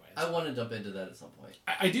that anyways. I want to dump into that at some point.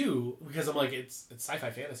 I do, because I'm like it's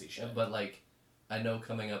sci-fi fantasy shit. Yeah, but like, I know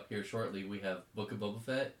coming up here shortly we have Book of Boba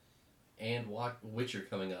Fett. And Witcher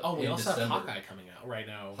coming up. Oh, we also have Hawkeye coming out right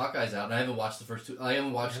now. Hawkeye's out, and I haven't watched the first two. I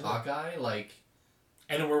haven't watched Hawkeye, like...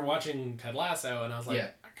 And then we're watching Ted Lasso, and I was like,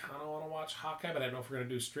 I kind of want to watch Hawkeye, but I don't know if we're going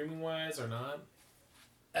to do streaming-wise or not.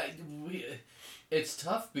 It's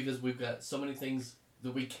tough, because we've got so many things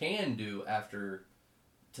that we can do after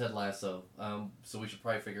Ted Lasso. So we should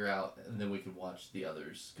probably figure out, and then we could watch the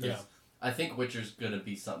others. Cause I think Witcher's going to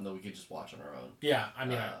be something that we could just watch on our own. Yeah, I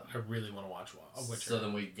mean, I really want to watch Witcher. So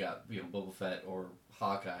then we got Boba Fett or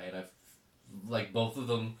Hawkeye, and like both of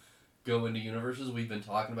them go into universes we've been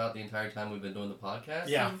talking about the entire time we've been doing the podcast.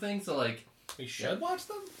 Sort of thing. So like, We should watch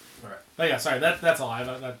them? Alright. Oh yeah, sorry, that's all.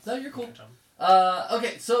 No, you're cool.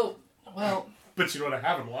 Okay, so, well... But you know what I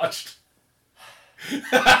haven't watched?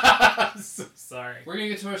 So sorry. We're gonna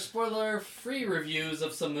get to our spoiler-free reviews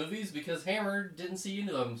of some movies because Hammer didn't see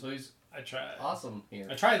any of them, so he's awesome here.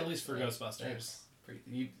 I tried at least for Ghostbusters.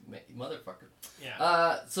 You motherfucker.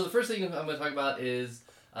 Yeah. So the first thing I'm going to talk about is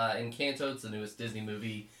Encanto. It's the newest Disney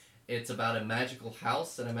movie. It's about a magical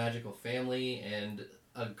house and a magical family, and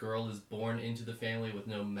a girl is born into the family with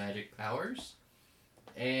no magic powers.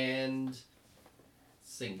 And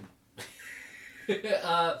singing.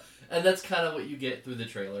 And that's kind of what you get through the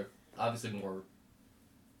trailer. Obviously more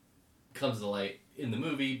comes to light in the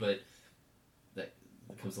movie, but that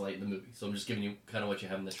comes to light in the movie. So I'm just giving you kind of what you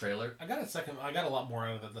have in the trailer. I got a lot more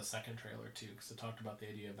out of the second trailer too, because it talked about the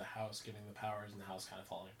idea of the house giving the powers and the house kind of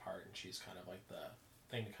falling apart, and she's kind of like the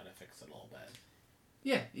thing to kind of fix it a little bit.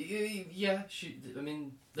 Yeah.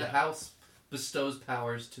 The house bestows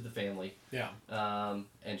powers to the family. Yeah.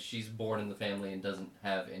 And she's born in the family and doesn't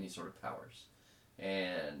have any sort of powers.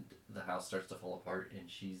 And the house starts to fall apart, and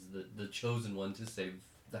she's the chosen one to save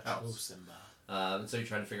the house. And so you're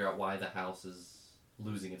trying to figure out why the house is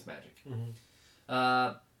losing its magic.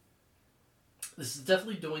 Mm-hmm. This is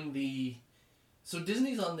definitely doing the... So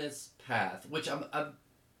Disney's on this path, which I'm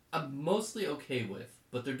mostly okay with,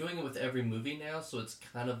 but they're doing it with every movie now, so it's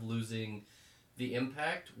kind of losing the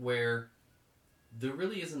impact where there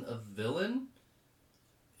really isn't a villain.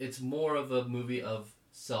 It's more of a movie of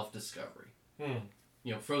self-discovery.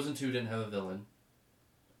 You know, Frozen 2 didn't have a villain.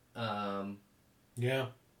 Yeah.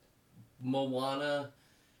 Moana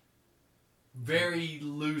very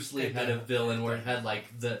loosely had a villain where it had,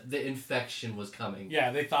 like, the infection was coming.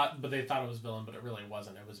 Yeah, they thought it was villain, but it really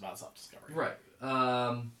wasn't. It was about self-discovery. Right.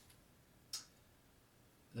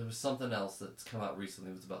 There was something else that's come out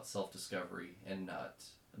recently that was about self-discovery and not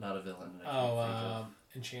a villain.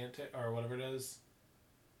 Enchanted, or whatever it is.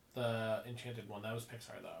 The Enchanted one. That was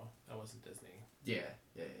Pixar, though. That wasn't Disney. Yeah.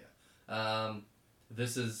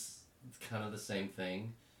 This is kind of the same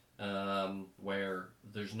thing, where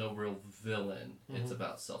there's no real villain. Mm-hmm. It's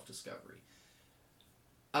about self-discovery.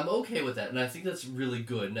 I'm okay with that, and I think that's really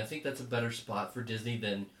good, and I think that's a better spot for Disney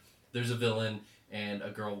than there's a villain and a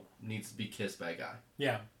girl needs to be kissed by a guy.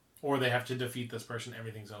 Yeah. Or they have to defeat this person,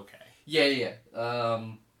 everything's okay. Yeah.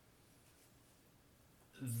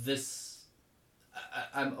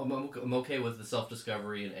 I'm okay with the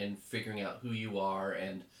self-discovery and figuring out who you are,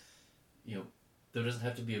 and, you know, there doesn't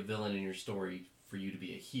have to be a villain in your story for you to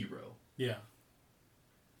be a hero. Yeah.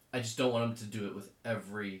 I just don't want them to do it with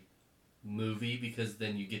every movie, because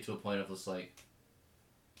then you get to a point of just like,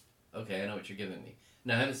 okay, I know what you're giving me.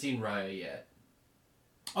 Now, I haven't seen Raya yet.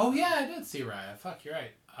 Oh, yeah, I did see Raya. Fuck, you're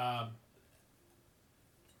right. Raya's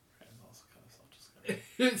also kind of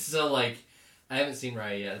self-discovery. So, like, I haven't seen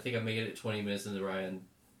Raya yet. I think I made it 20 minutes into Raya and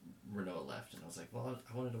Renault left. And I was like, well,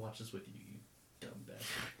 I wanted to watch this with you, you dumb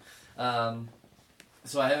bastard.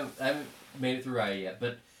 So I haven't made it through Raya yet.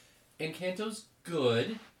 But Encanto's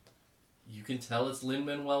good. You can tell it's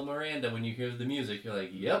Lin-Manuel Miranda when you hear the music. You're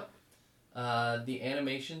like, yep. The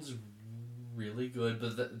animation's really good,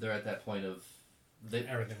 but they're at that point of...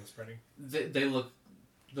 Everything was pretty. They look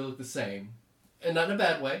the same. And not in a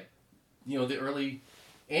bad way. You know, the early...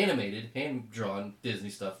 animated, hand-drawn Disney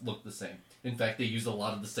stuff looked the same. In fact, they used a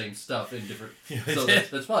lot of the same stuff in different... so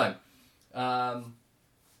that's fine.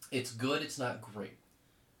 It's good, it's not great.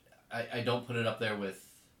 I don't put it up there with,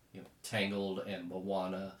 you know, Tangled and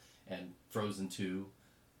Moana and Frozen 2.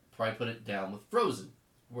 Probably put it down with Frozen,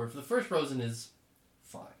 where the first Frozen is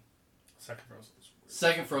fine. Second Frozen is weird.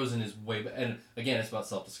 Second Frozen is way better. And again, it's about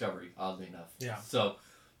self-discovery, oddly enough. Yeah. So,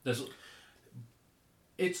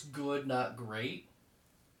 it's good, not great.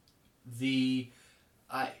 The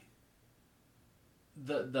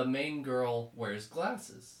main girl wears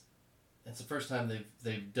glasses. It's the first time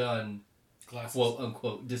they've done glasses, quote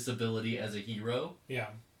unquote, disability as a hero. Yeah.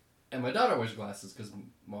 And my daughter wears glasses because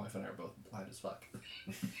my wife and I are both blind as fuck.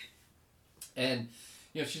 And,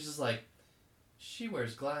 you know, she's just like, she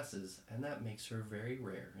wears glasses, and that makes her very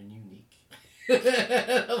rare and unique.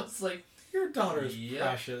 I was like, your daughter's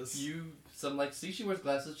precious. So I'm like, see, she wears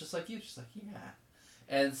glasses just like you. She's like, yeah.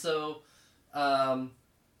 And so,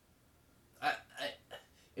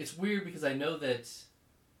 it's weird because I know that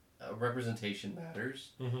representation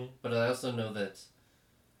matters, mm-hmm. but I also know that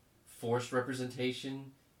forced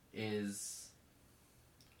representation is...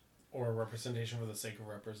 Or representation for the sake of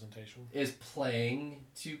representation. Is playing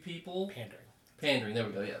to people. Pandering, there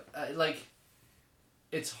we go, yeah.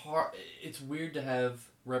 It's hard, it's weird to have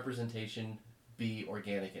representation be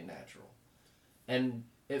organic and natural. And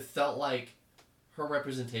it felt like her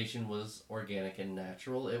representation was organic and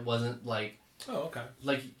natural. It wasn't like... Oh, okay.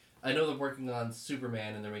 Like, I know they're working on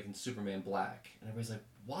Superman and they're making Superman black. And everybody's like,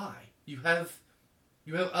 why? You have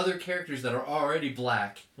other characters that are already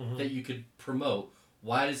black that you could promote.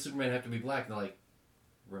 Why does Superman have to be black? And they're like,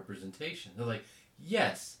 representation. They're like,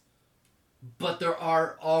 yes, but there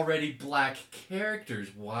are already black characters.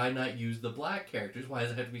 Why not use the black characters? Why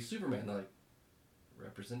does it have to be Superman? They're like,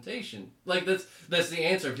 representation. Like, that's the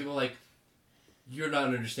answer. People are like, you're not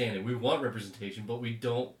understanding. We want representation, but we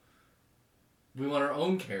don't. We want our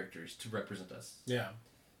own characters to represent us. Yeah.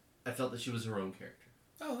 I felt that she was her own character.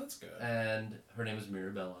 Oh, that's good. And her name is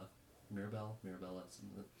Mirabella. Mirabella.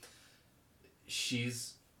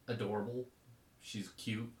 She's adorable. She's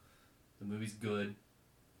cute. The movie's good.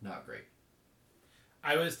 Not great.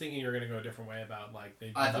 I was thinking you were going to go a different way about, like, they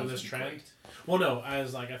do this trend. Great. Well, no, I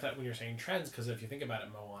thought when you're saying trends, because if you think about it,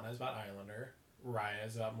 Moana is about Islander. Raya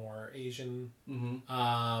is about more Asian. Mm-hmm.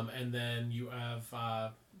 And then you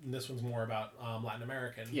have, this one's more about Latin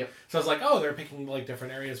American. Yep. So I was like, oh, they're picking, like,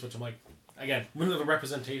 different areas, which I'm like, again, we're in the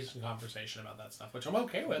representation conversation about that stuff, which I'm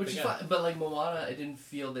okay with. Which is fine. But, like, Moana, I didn't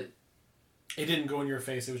feel that... It didn't go in your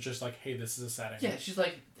face. It was just like, hey, this is a setting. Yeah, she's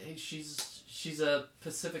like, hey, she's a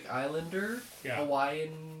Pacific Islander,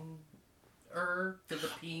 Hawaiian,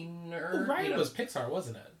 Philippine, Well, Raya was Pixar,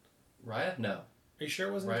 wasn't it? Raya? No. Are you sure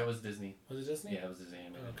it wasn't? Raya was Disney. Was it Disney? Yeah, it was Disney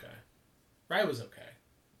animated. Okay. Raya was okay.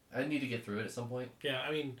 I need to get through it at some point. Yeah,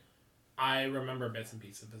 I mean, I remember bits and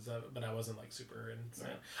pieces of it, but I wasn't, like, super insane.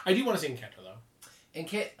 Right. I do want to see Encanto, though.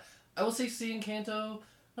 I will say see Encanto.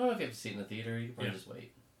 I don't know if you have to see it in the theater. You can probably just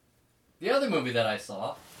wait. The other movie that I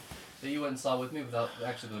saw, that you went and saw with me without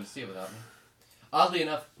actually going to see it without me. Oddly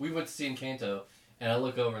enough, we went to see Encanto, and I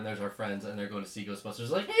look over and there's our friends, and they're going to see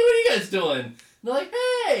Ghostbusters. Like, hey, what are you guys doing? And they're like,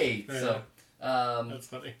 hey! Yeah. So, that's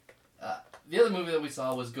funny. the other movie that we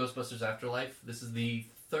saw was Ghostbusters Afterlife. This is the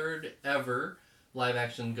third ever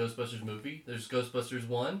live-action Ghostbusters movie. There's Ghostbusters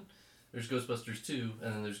 1, there's Ghostbusters 2,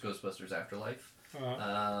 and then there's Ghostbusters Afterlife.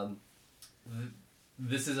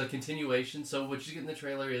 This is a continuation, so what you get in the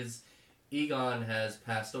trailer is Egon has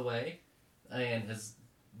passed away and has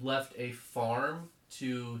left a farm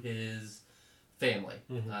to his family,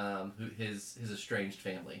 his estranged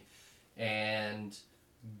family, and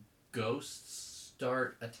ghosts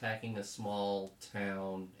start attacking a small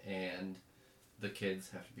town, and the kids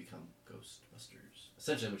have to become Ghostbusters.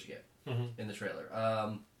 Essentially, what you get in the trailer.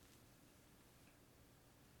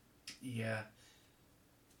 Yeah,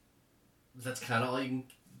 that's kind of all you can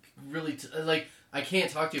really like. I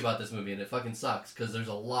can't talk to you about this movie, and it fucking sucks, because there's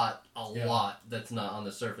a lot that's not on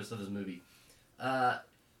the surface of this movie. The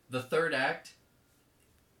third act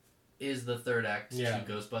is the third act to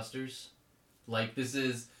Ghostbusters. Like, this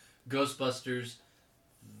is Ghostbusters,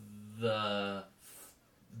 the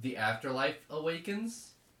Afterlife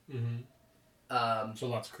Awakens. So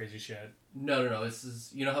lots of crazy shit. No. This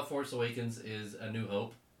is, you know how Force Awakens is A New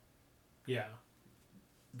Hope? Yeah.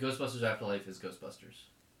 Ghostbusters Afterlife is Ghostbusters.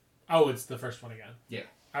 Oh, it's the first one again. Yeah.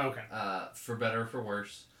 Oh, okay. For better or for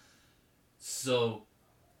worse. So,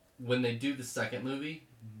 when they do the second movie,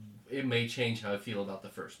 it may change how I feel about the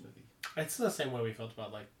first movie. It's the same way we felt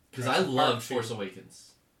about, like... Because I loved Force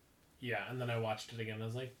Awakens. Yeah, and then I watched it again and I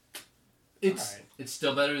was like... It's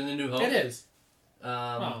still better than The New Hope. It is.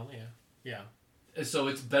 Well, yeah. So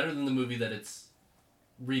it's better than the movie that it's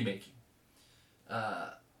remaking.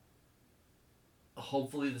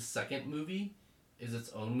 Hopefully the second movie is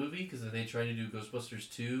its own movie, because if they try to do Ghostbusters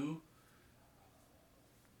 2,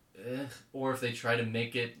 or if they try to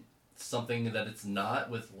make it something that it's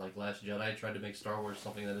not, with, like, Last Jedi tried to make Star Wars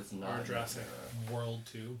something that it's not. Or Jurassic World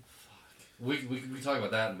 2. We can talk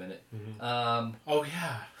about that in a minute. Oh,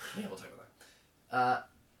 yeah. Yeah, we'll talk about that.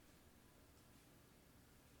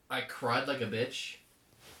 I cried like a bitch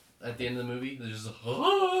at the end of the movie. There's just,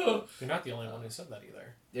 You're not the only one who said that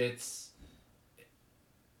either. It's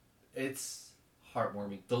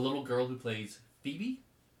heartwarming. The little girl who plays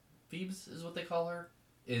Phoebes is what they call her,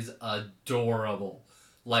 is adorable.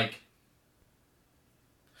 Like,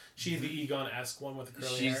 she's the Egon-esque one with the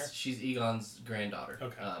curly hair? She's Egon's granddaughter.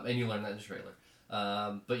 Okay. And you learn that in the trailer.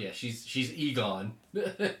 But yeah, she's Egon.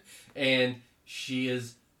 And she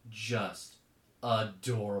is just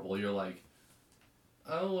adorable. You're like,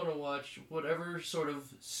 I want to watch whatever sort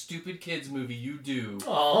of stupid kids movie you do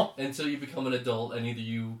until you become an adult, and either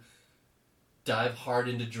you dive hard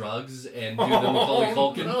into drugs and do the Macaulay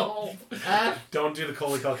Culkin. No. Don't do the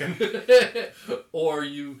Macaulay Culkin. Or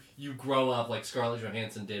you grow up like Scarlett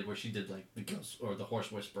Johansson did, where she did like the Ghost or the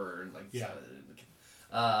Horse Whisperer, and like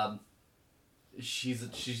she's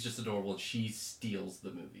just adorable, and she steals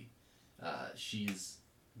the movie. She's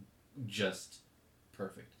just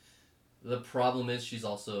perfect. The problem is she's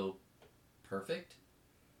also perfect.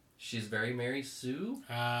 She's very Mary Sue.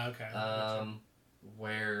 Okay.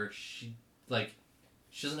 Where she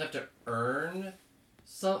doesn't have to earn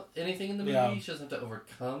anything in the movie. Yeah. She doesn't have to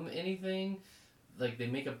overcome anything. Like they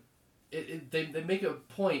make they make a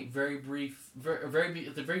point very brief, at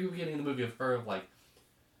the very beginning of the movie of her like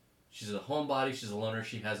she's a homebody, she's a loner,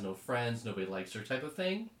 she has no friends, nobody likes her type of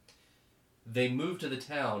thing. They move to the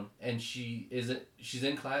town and she's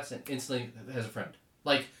in class and instantly has a friend.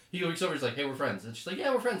 Like he looks over, he's like, "Hey, we're friends," and she's like,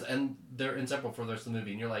 "Yeah, we're friends," and they're inseparable for the rest of the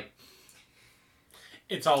movie. And you're like,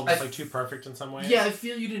 it's all just like too perfect in some ways. Yeah, I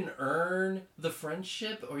feel you didn't earn the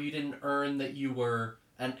friendship, or you didn't earn that you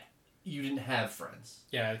didn't have friends.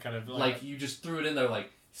 Yeah, kind of like you just threw it in there.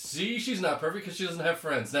 Like, see, she's not perfect because she doesn't have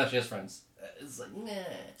friends. Now she has friends. It's like, nah.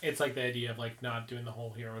 It's like the idea of like not doing the whole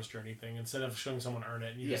hero's journey thing. Instead of showing someone earn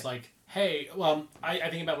it, and you're just like, hey, well, I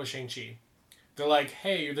think about with Shang-Chi. They're like,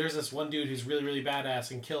 hey, there's this one dude who's really, really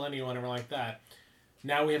badass and kill anyone, and we're like that.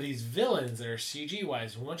 Now we have these villains that are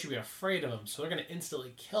CG-wise. We want you to be afraid of them, so they're going to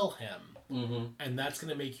instantly kill him. Mm-hmm. And that's going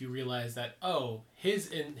to make you realize that,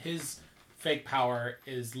 his fake power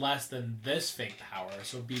is less than this fake power,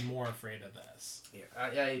 so be more afraid of this.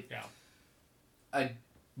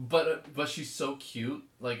 But she's so cute,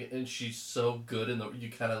 and she's so good, and you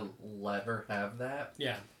kind of let her have that.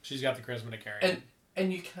 Yeah, she's got the charisma to carry it.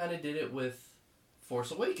 And you kind of did it with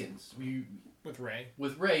Force Awakens. With Rey.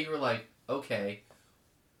 With Rey, you were like, okay,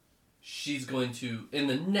 she's going to... In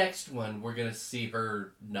the next one, we're going to see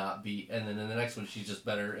her not be... And then in the next one, she's just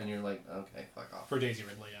better, and you're like, okay, fuck off. For Daisy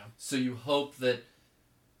Ridley, yeah. So you hope that...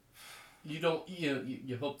 You don't...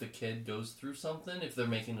 You hope the kid goes through something if they're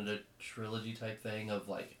making it a trilogy type thing of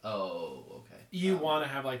like, oh, okay. You want to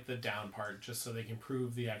have like the down part just so they can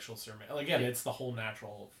prove the actual sermon. Again, it's the whole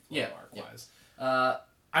natural arc-wise.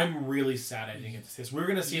 I'm really sad I didn't get to see this. We were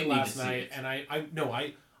going to see it last night, and I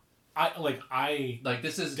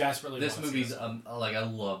this is desperately. This movie's I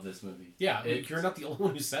love this movie. Yeah, you're not the only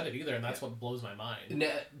one who said it either, and that's what blows my mind.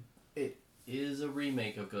 It is a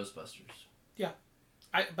remake of Ghostbusters. Yeah,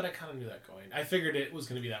 but I kind of knew that going. I figured it was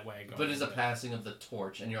going to be that way going. But it's a passing of the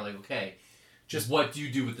torch, and you're like, okay, just what do you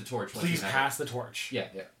do with the torch? Please pass the torch. Yeah.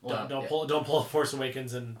 Well, don't pull Force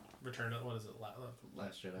Awakens and Return. What is it?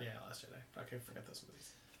 Last Jedi. Yeah, Last Jedi. Okay, forget those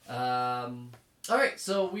movies. All right,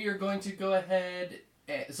 so we are going to go ahead.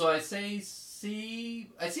 So I see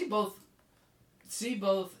both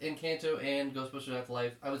Encanto and Ghostbusters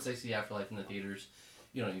Afterlife. I would say see Afterlife in the theaters.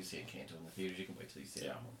 You don't need to see Encanto in the theaters. You can wait till you see it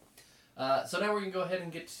at home. So now we're going to go ahead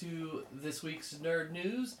and get to this week's nerd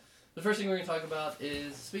news. The first thing we're going to talk about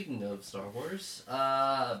is, speaking of Star Wars,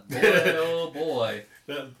 oh boy.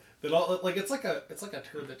 It's like a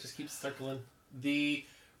turd that just keeps circling. The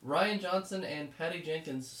Rian Johnson and Patty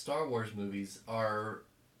Jenkins Star Wars movies are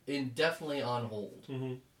indefinitely on hold.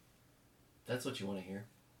 Mm-hmm. That's what you want to hear.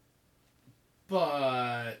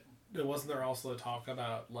 But wasn't there also talk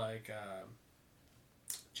about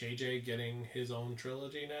JJ getting his own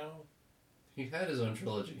trilogy now? He had his own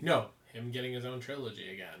trilogy. No, him getting his own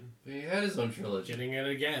trilogy again. But he had his own trilogy. Getting it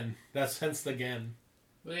again. That's hence the again.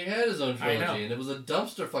 But he had his own trilogy, and it was a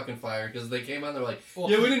dumpster fucking fire because they came out and they're like, we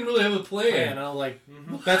didn't really have a plan. And I'm like,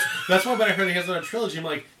 that's why when I heard he has a trilogy, I'm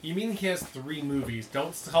like, you mean he has 3 movies?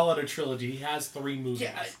 Don't call it a trilogy. He has 3 movies.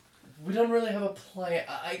 Yeah, we don't really have a plan.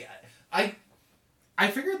 I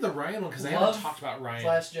figured the Ryan one because they haven't talked about Ryan.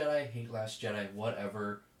 Last Jedi, hate Last Jedi,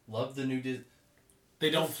 whatever. Love the new Disney.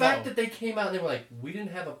 They don't. The fact that they came out and they were like, we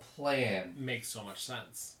didn't have a plan, makes so much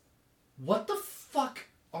sense. What the fuck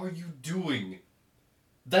are you doing?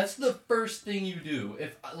 That's the first thing you do.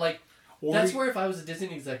 If where if I was a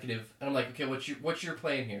Disney executive and I'm like, okay, what's your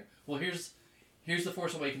plan here? Well, here's the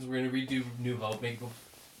Force Awakens. We're gonna redo New Hope.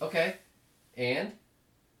 Okay, and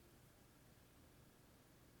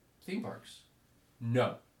theme parks.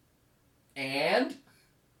 No, and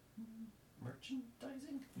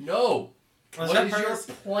merchandising. No. What is your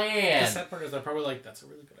plan? The sad part is they're probably like, that's a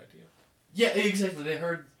really good idea. Yeah, exactly. They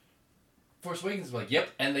heard Force Awakens, like, yep,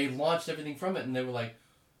 and they launched everything from it, and they were like,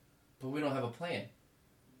 but we don't have a plan.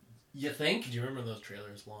 You think? Do you remember those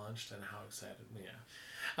trailers launched and how excited?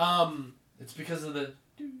 Yeah. It's because of the...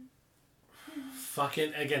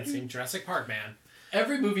 Fucking, again, same Jurassic Park, man.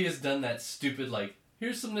 Every movie has done that stupid, like,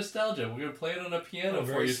 here's some nostalgia. We're going to play it on a piano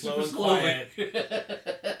for you. Slow and quiet.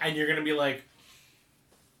 And you're going to be like,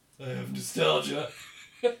 I have nostalgia.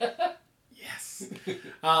 Yes.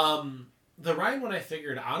 The Ryan one I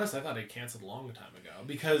figured, honestly, I thought it canceled a long time ago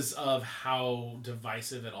because of how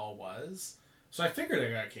divisive it all was. So I figured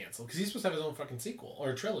it got canceled because he's supposed to have his own fucking sequel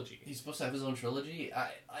or trilogy. He's supposed to have his own trilogy.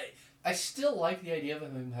 I still like the idea of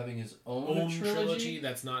him having his own trilogy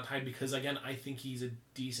that's not tied because again I think he's a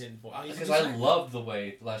decent voice. Because I love the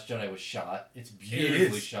way The Last Jedi was shot. It's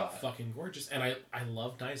beautifully shot, fucking gorgeous, and I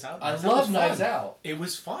love Knives Out. I love Knives Out. It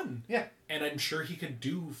was fun. Yeah, and I'm sure he could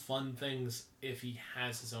do fun things if he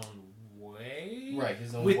has his own way. Right,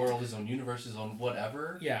 his own world, his own universe, his own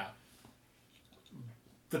whatever. Yeah.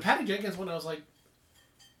 The Patty Jenkins one, I was like,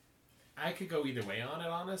 I could go either way on it,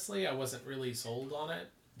 honestly. I wasn't really sold on it.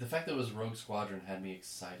 The fact that it was Rogue Squadron had me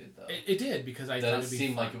excited, though. It did, because I thought it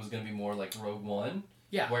seemed like it was going to be more like Rogue One.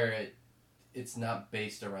 Yeah. Where it's not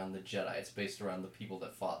based around the Jedi. It's based around the people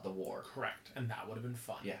that fought the war. Correct. And that would have been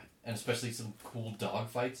fun. Yeah. And especially some cool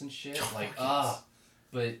dogfights and shit.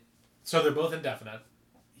 But... So they're both indefinite.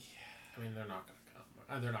 Yeah. I mean, they're not going to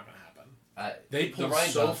come. They're not going to happen. They pulled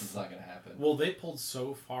Rian Johnson's not going to happen. Well, they pulled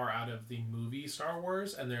so far out of the movie Star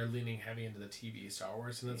Wars, and they're leaning heavy into the TV Star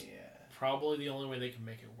Wars, and that's probably the only way they can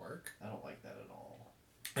make it work. I don't like that at all.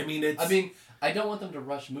 I mean, I don't want them to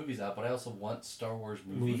rush movies out, but I also want Star Wars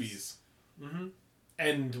movies. Mm-hmm.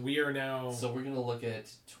 And we are now... So we're going to look at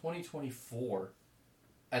 2024.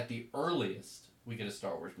 At the earliest, we get a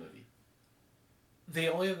Star Wars movie. The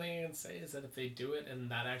only thing I can say is that if they do it and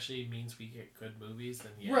that actually means we get good movies,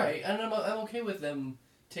 then yeah. Right, and I'm okay with them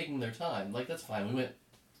taking their time. Like, that's fine. We went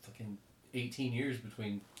fucking 18 years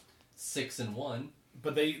between 6 and 1.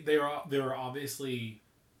 But they were obviously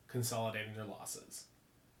consolidating their losses.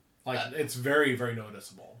 Like, it's very, very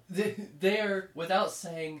noticeable. They're, without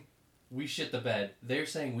saying, we shit the bed, they're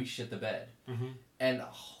saying we shit the bed. Mm-hmm. And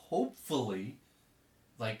hopefully,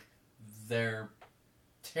 like, they're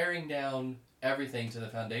tearing down everything to the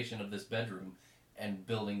foundation of this bedroom and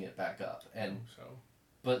building it back up. And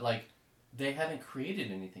but like they haven't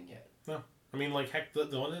created anything yet. No, I mean, like, heck, the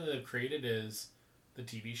one thing they've created is the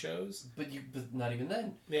TV shows. But not even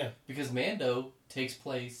then. Yeah, because Mando takes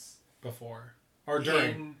place before or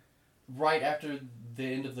during, right after the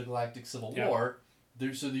end of the Galactic Civil War.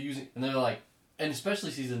 They're using, and they're like, and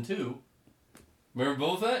especially season 2. Remember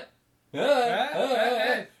Boba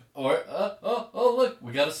Fett? Or, look,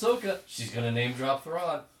 we got Ahsoka. She's gonna name drop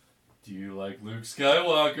Thrawn. Do you like Luke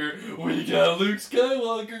Skywalker? We got Luke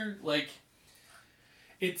Skywalker. Like,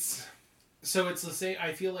 it's the same.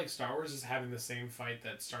 I feel like Star Wars is having the same fight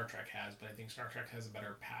that Star Trek has, but I think Star Trek has a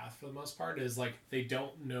better path for the most part. Is like they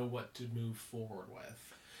don't know what to move forward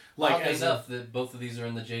with. Like, enough that both of these are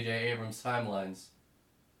in the J.J. Abrams timelines.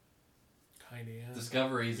 Kinda, yeah.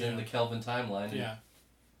 Discovery's in the Kelvin timeline. Yeah.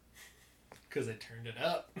 Because they turned it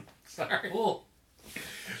up. Sorry. Cool.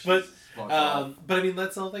 But I mean,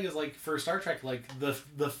 that's the whole thing is, like, for Star Trek, like, the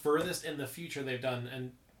furthest in the future they've done,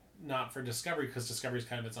 and not for Discovery, because Discovery's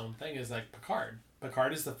kind of its own thing, is, like, Picard.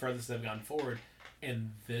 Picard is the furthest they've gone forward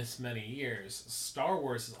in this many years. Star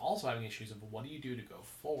Wars is also having issues of what do you do to go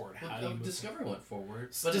forward? How do you move Discovery went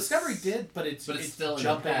forward. But Discovery did, but it's still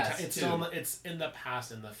jumping. In the past, it's in the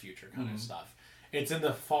past and the future kind of stuff. It's in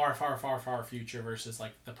the far, far, far, far future versus,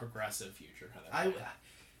 like, the progressive future kind of thing.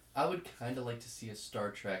 I would kind of like to see a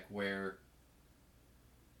Star Trek where,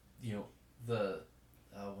 you know, the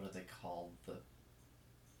what are they called? The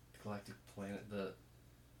Galactic Planet, the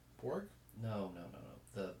Borg? No.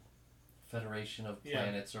 The Federation of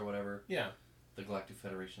Planets or whatever. Yeah. The Galactic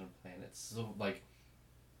Federation of Planets. So, like,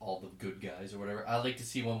 all the good guys or whatever. I'd like to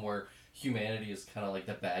see one where humanity is kind of like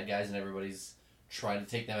the bad guys and everybody's trying to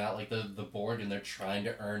take them out, like the Borg, and they're trying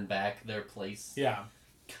to earn back their place. Yeah.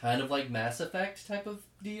 Kind of like Mass Effect type of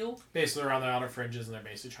deal. Basically around the outer fringes, and they're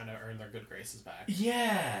basically trying to earn their good graces back.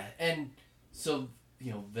 Yeah, and so,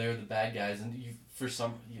 you know, they're the bad guys, and you'd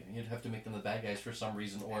have to make them the bad guys for some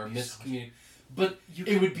reason, or miscommunicate. But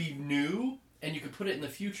it would be new, and you could put it in the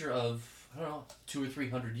future of, I don't know, 200 or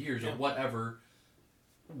 300 years or whatever,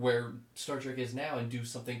 where Star Trek is now, and do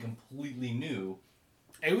something completely new.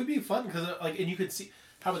 It would be fun because, like, and you could see.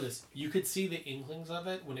 How about this? You could see the inklings of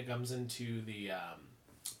it when it comes into the,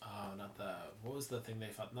 what was the thing they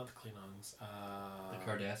fought? Not the Klingons. The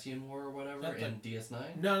Cardassian War or whatever in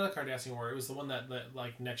DS9. No, not Cardassian War. It was the one that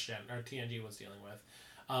like Next Gen or TNG was dealing with.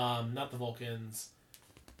 Not the Vulcans.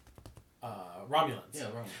 Romulans. Yeah,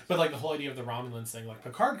 Romulans. But, like, the whole idea of the Romulans thing, like,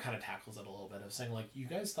 Picard kind of tackles it a little bit of saying, like, you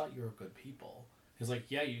guys thought you were good people. He's like,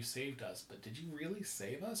 yeah, you saved us, but did you really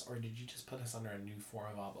save us, or did you just put us under a new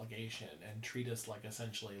form of obligation and treat us like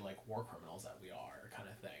essentially like war criminals that we are, kind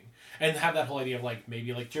of thing? And have that whole idea of, like,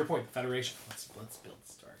 maybe, like, to your point, the Federation. Let's build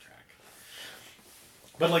Star Trek.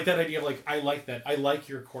 But like that idea of like, I like that. I like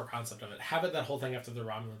your core concept of it. Have it that whole thing after the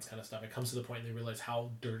Romulans kind of stuff. It comes to the point they realize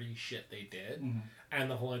how dirty shit they did, and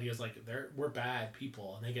the whole idea is like we're bad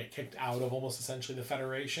people, and they get kicked out of almost essentially the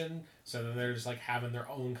Federation. So then they're just like having their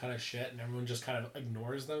own kind of shit, and everyone just kind of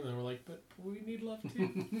ignores them. And we're like, but we need love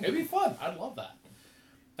too. It'd be fun. I'd love that.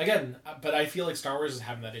 Again, but I feel like Star Wars is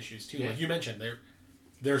having that issues too. Yeah. Like you mentioned,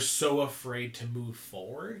 they're so afraid to move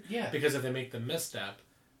forward. Yeah. Because if they make the misstep,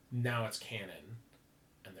 now it's canon.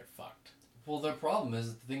 And they're fucked. Well, their problem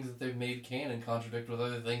is that the things that they've made canon contradict with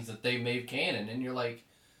other things that they made canon, and you're like...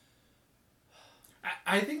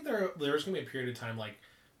 I think there's going to be a period of time, like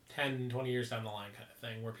 10, 20 years down the line kind of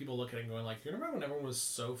thing, where people look at it and going like, you remember when everyone was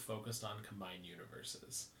so focused on combined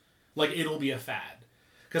universes? Like, it'll be a fad.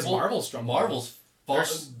 Because Marvel's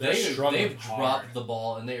they've dropped the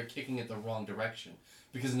ball, and they are kicking it the wrong direction.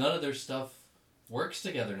 Because none of their stuff works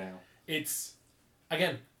together now. It's...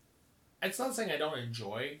 Again... It's not saying I don't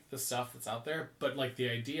enjoy the stuff that's out there, but like the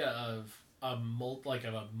idea of a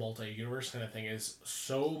multi-universe kind of thing is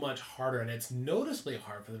so much harder, and it's noticeably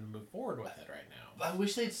hard for them to move forward with it right now. I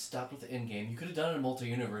wish they'd stopped with the Endgame. You could have done a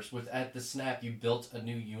multi-universe with at the snap you built a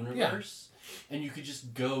new universe, and you could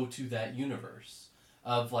just go to that universe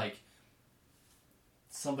of like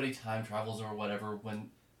somebody time travels or whatever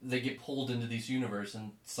when they get pulled into this universe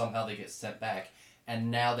and somehow they get sent back,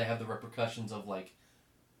 and now they have the repercussions of like.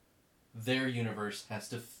 Their universe has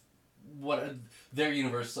to... their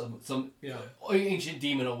universe, some ancient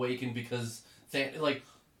demon awakened because...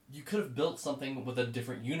 you could have built something with a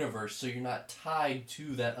different universe so you're not tied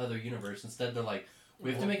to that other universe. Instead, they're like,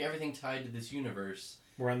 we have to make everything tied to this universe.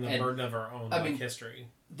 We're on the burden of our own history.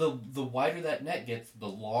 The wider that net gets, the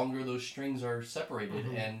longer those strings are separated,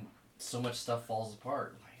 and so much stuff falls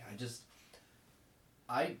apart.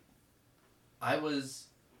 Like, I was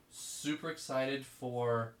super excited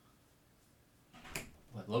for...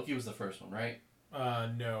 Loki was the first one, right?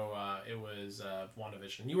 No, it was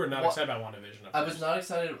WandaVision. You were not excited about WandaVision. I was not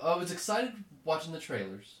excited. I was excited watching the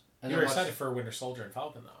trailers. You were excited for Winter Soldier and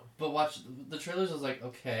Falcon, though. But watch the trailers, I was like,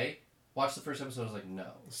 okay. Watch the first episode, I was like,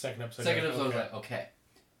 no. Second episode, I was like, okay.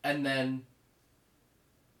 And then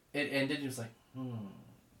it ended, and it was like,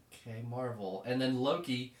 okay, Marvel. And then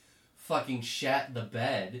Loki fucking shat the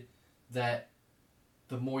bed that...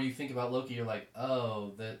 The more you think about Loki, you're like,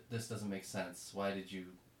 oh, this doesn't make sense. Why did you...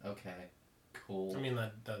 Okay, cool. I mean,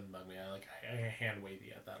 that doesn't bug me. I hand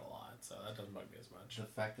wavy at that a lot, so that doesn't bug me as much. The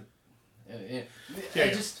fact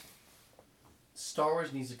that... Star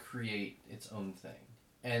Wars needs to create its own thing.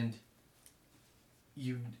 And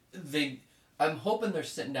I'm hoping they're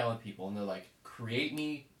sitting down with people, and they're like, create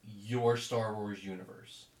me your Star Wars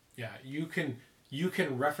universe. Yeah, you can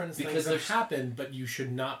reference things that happen, but you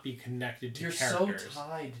should not be connected to characters. You're so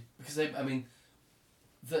tied. Because,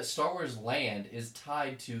 the Star Wars land is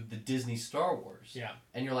tied to the Disney Star Wars. Yeah.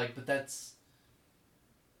 And you're like, but that's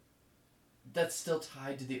still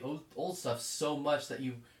tied to the old stuff so much that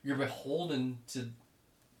you're beholden to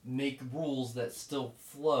make rules that still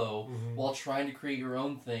flow while trying to create your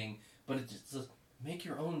own thing. But it's just make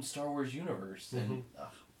your own Star Wars universe. And...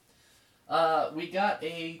 we got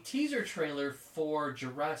a teaser trailer for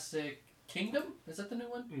Jurassic Kingdom. Is that the new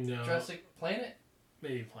one? No. Jurassic Planet?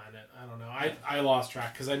 Maybe Planet. I don't know. I lost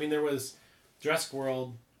track. Because, there was Jurassic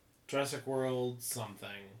World something.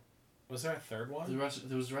 Was there a third one?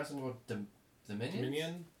 There was Jurassic World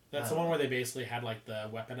Dominion? That's the one where they basically had, like, the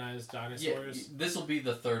weaponized dinosaurs? Yeah, this will be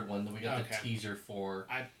the third one that we got the teaser for.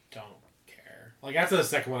 I don't care. Like, after the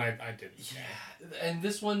second one, I didn't care. Yeah, and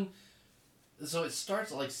this one... So it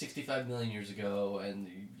starts at like 65 million years ago, and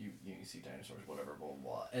you see dinosaurs, whatever, blah, blah,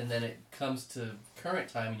 blah. And then it comes to current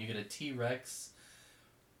time, and you get a T-Rex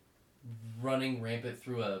running rampant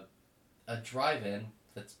through a drive-in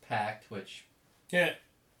that's packed, which... Yeah.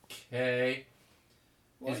 Okay.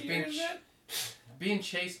 What year is that? Being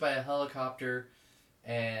chased by a helicopter,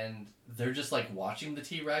 and they're just like watching the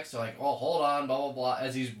T-Rex. They're like, oh, hold on, blah, blah, blah,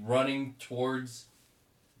 as he's running towards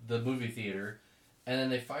the movie theater. And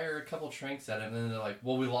then they fire a couple tranks at him, and then they're like,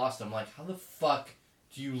 well, we lost him. I'm like, how the fuck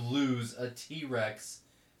do you lose a T-Rex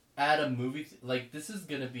at a movie? This is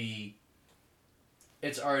going to be...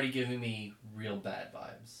 It's already giving me real bad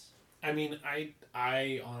vibes.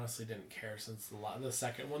 I honestly didn't care since the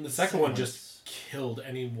second one. The second one just killed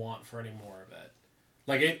any want for any more of it.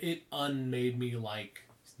 Like, it unmade me like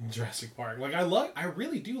Jurassic Park. Like, I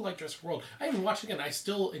really do like Jurassic World. I even watched it again. I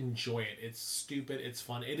still enjoy it. It's stupid. It's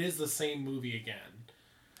fun. It is the same movie again.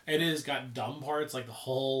 It is got dumb parts, like the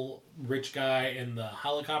whole rich guy in the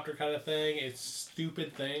helicopter kind of thing. It's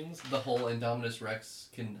stupid things. The whole Indominus Rex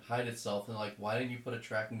can hide itself, and like, why didn't you put a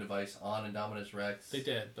tracking device on Indominus Rex? They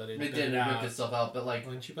did, but it did. It ripped itself out, but like,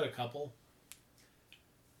 why didn't you put a couple?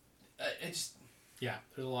 It's yeah.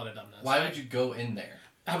 There's a lot of dumbness. Why would you go in there?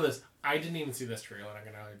 How about this? I didn't even see this trailer, and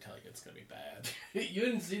I'm gonna tell you it's gonna be bad. You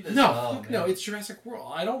didn't see this? No, no, it's Jurassic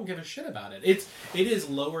World. I don't give a shit about it. It is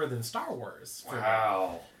lower than Star Wars.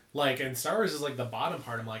 Wow. Me. Like, and Star Wars is like the bottom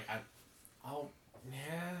part. I'm like,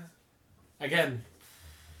 yeah. Again,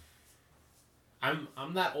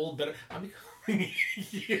 I'm that old bitter.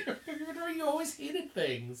 You always hated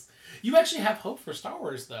things. You actually have hope for Star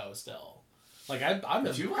Wars though. Still, like I'm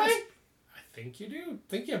impressed. Do I think you do. I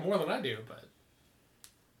think you have more than I do, but.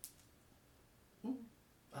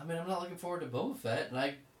 I mean, I'm not looking forward to Boba Fett, and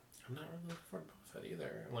I'm not really looking forward to Boba Fett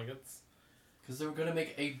either. Like, it's because they were going to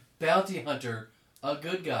make a bounty hunter a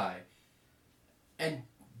good guy, and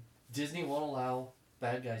Disney won't allow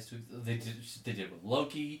bad guys to. They did with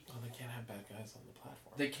Loki. Oh, they can't have bad guys on the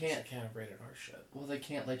platform. They can't. They can't have rated R shit. Well, they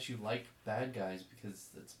can't let you like bad guys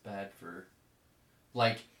because it's bad for.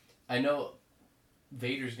 Like, I know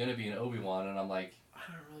Vader's going to be an Obi-Wan, and I'm like,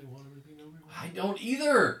 I don't really want him to be an Obi-Wan. I don't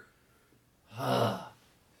either.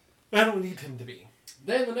 I don't need him to be.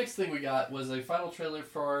 Then the next thing we got was a final trailer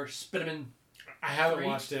for Spider-Man. I haven't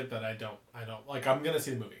watched it, but I don't like. I'm gonna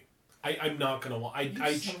see the movie. I'm not gonna watch.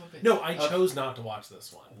 I chose not to watch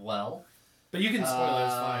this one. Well, but you can spoil it.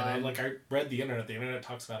 It's fine. I read the internet. The internet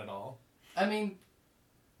talks about it all. I mean,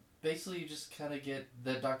 basically, you just kind of get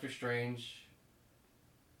that Doctor Strange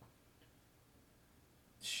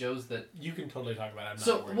shows that you can totally talk about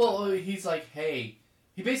it. He's like, hey.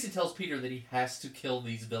 He basically tells Peter that he has to kill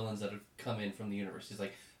these villains that have come in from the universe. He's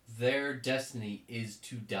like, their destiny is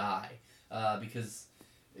to die. Because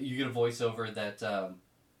you get a voiceover that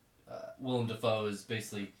Willem Dafoe is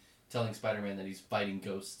basically telling Spider-Man that he's fighting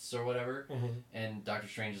ghosts or whatever. Mm-hmm. And Doctor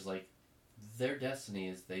Strange is like, their destiny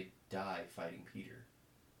is they die fighting Peter.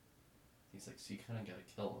 He's like, so you kind of got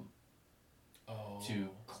to kill him to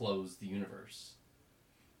close the universe.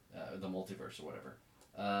 The multiverse or whatever.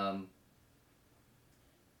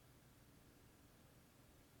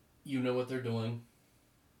 You know what they're doing.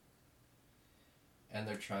 And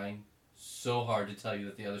they're trying so hard to tell you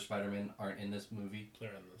that the other Spider-Men aren't in this movie. They're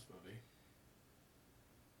in this movie.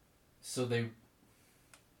 So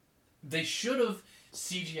they should have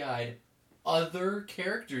CGI'd other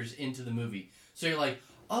characters into the movie. So you're like,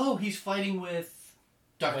 oh, he's fighting with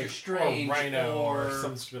Doctor Strange. Or Rhino or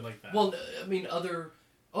some shit like that. Well, I mean,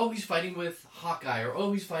 he's fighting with Hawkeye,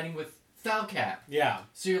 or he's fighting with Falcap. Yeah.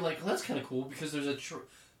 So you're like, well, that's kind of cool, because there's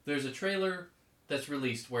a trailer that's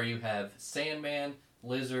released where you have Sandman,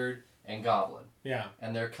 Lizard, and Goblin. Yeah.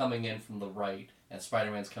 And they're coming in from the right, and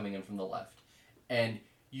Spider-Man's coming in from the left. And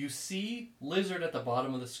you see Lizard at the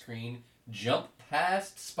bottom of the screen jump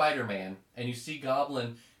past Spider-Man, and you see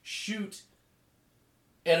Goblin shoot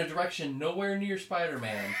in a direction nowhere near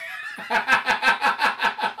Spider-Man.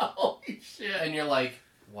 Holy shit. And you're like,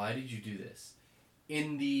 why did you do this?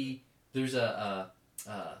 There's a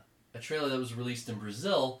trailer that was released in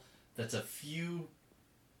Brazil that's a few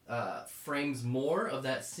frames more of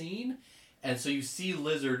that scene, and so you see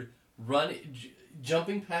Lizard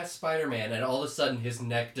jumping past Spider-Man, and all of a sudden his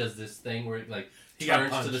neck does this thing where he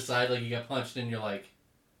turns to the side like he got punched, and you're like,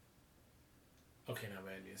 okay, now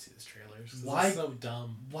I need to see this trailer. Why? This is so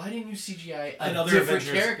dumb. Why didn't you CGI a other different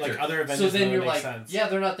Avengers, character? like other Avengers? So then you're like, sense. yeah,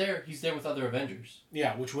 they're not there. He's there with other Avengers.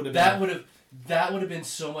 Yeah, which would have that would have been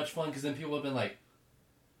so much fun, because then people would have been like,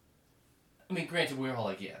 I mean, granted, we're all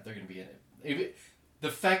like, yeah, they're going to be in it. The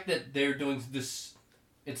fact that they're doing this,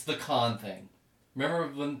 it's the Khan thing.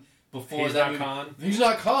 Remember before he's that? Not Khan? He's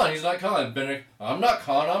not Khan. He's not Khan. Benedict, I'm not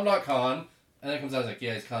Khan. And then it comes out like,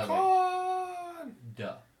 yeah, he's Khan. Khan!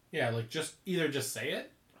 Duh. Yeah, either just say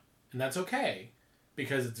it, and that's okay,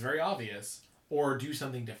 because it's very obvious, or do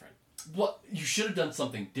something different. Well, you should have done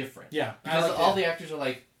something different. Yeah. Because all the actors are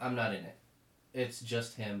like, I'm not in it. It's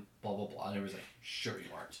just him, blah, blah, blah. And everybody's like, sure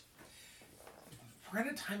you aren't. We're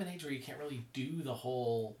at a time and age where you can't really do the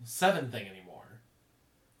whole 7 thing anymore.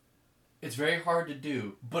 It's very hard to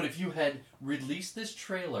do, but if you had released this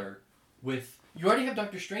trailer with... You already have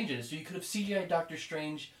Doctor Strange in it, so you could have CGI Doctor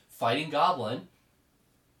Strange fighting Goblin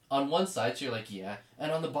on one side, so you're like, yeah.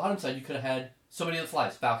 And on the bottom side, you could have had somebody that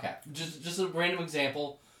flies, Falcap. Just a random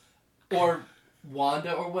example. Or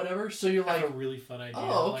Wanda or whatever, so you're like... I have a really fun idea.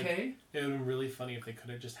 Oh, okay. It would have been really funny if they could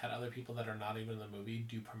have just had other people that are not even in the movie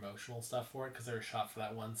do promotional stuff for it, because they were shot for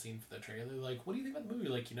that one scene for the trailer. Like, what do you think about the movie?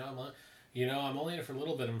 Like, I'm only in it for a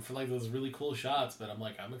little bit. I'm for like those really cool shots, but I'm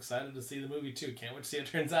like, I'm excited to see the movie too. Can't wait to see how it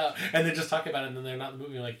turns out. And they just talk about it, and then they're not in the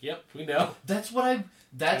movie. You're like, yep, we know. That's what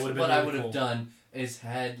I would have done is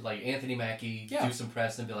had like Anthony Mackie do some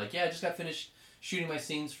press and be like, yeah, I just got finished shooting my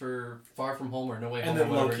scenes for Far From Home or No Way Home. And then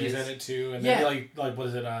Loki's in it too. And then like what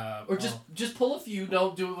is it? Or just pull a few.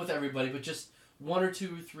 Don't do it with everybody, but just 1 or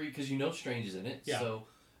 2 or 3 because Strange is in it. Yeah. So,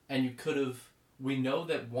 and you could have. We know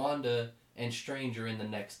that Wanda and Strange are in the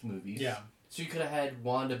next movies. Yeah. So you could have had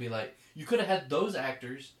Wanda be like, you could have had those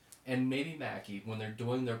actors and maybe Mackie when they're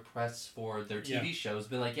doing their press for their TV shows,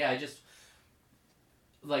 been like, yeah, I just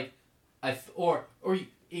like, I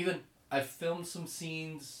filmed some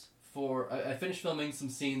scenes for. I finished filming some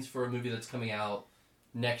scenes for a movie that's coming out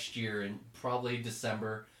next year in probably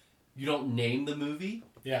December. You don't name the movie.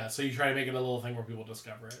 Yeah, so you try to make it a little thing where people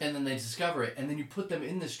discover it. And then they discover it, and then you put them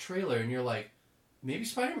in this trailer, and you're like, maybe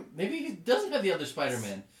he doesn't have the other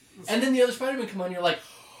Spider-Man. And then the other Spider-Man come on, and you're like,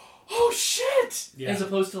 oh shit! Yeah. As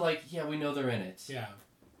opposed to like, yeah, we know they're in it. Yeah.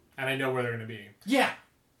 And I know where they're going to be. Yeah.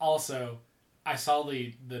 Also, I saw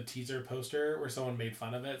the teaser poster where someone made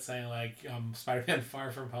fun of it, saying like Spider-Man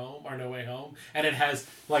Far From Home or No Way Home, and it has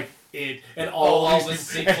like it and all the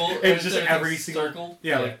sequel. It's just every single circle.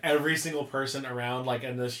 Yeah, like every single person around like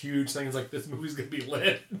and this huge thing is like this movie's gonna be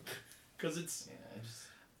lit because it's. Yeah,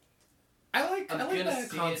 I like that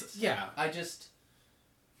concept. Yeah, I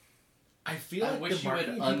feel like wish the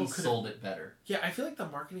marketing you had unsold it better. Yeah, I feel like the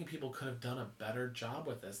marketing people could have done a better job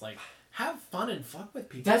with this. Like, have fun and fuck with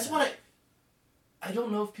people. That's what I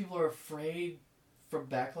don't know if people are afraid from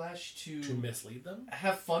backlash to mislead them.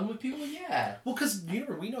 Have fun with people, yeah. Well, because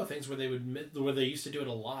we know things where they used to do it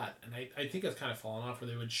a lot, and I think it's kind of fallen off where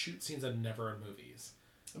they would shoot scenes that never in movies.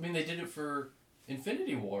 I mean, they did it for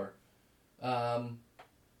Infinity War, where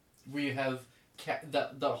you have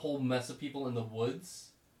the whole mess of people in the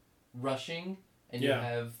woods rushing, and you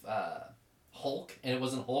have Hulk, and it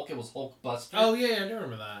wasn't Hulk, it was Hulkbuster. Oh yeah, I do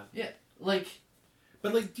remember that. Yeah, like.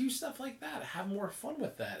 But, like, do stuff like that. Have more fun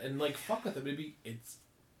with that. And, like, fuck with it.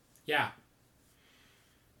 Yeah.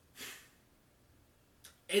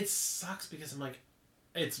 It sucks because I'm like,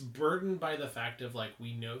 it's burdened by the fact of, like,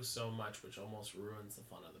 we know so much, which almost ruins the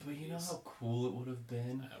fun of the movie. But you know how cool it would have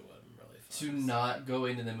been? That would have been really fun. To not go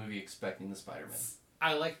into the movie expecting the Spider-Man.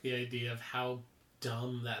 I like the idea of how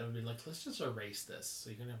dumb that would be. Like, let's just erase this. So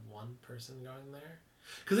you're going to have one person going there?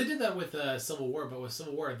 Because they did that with Civil War, but with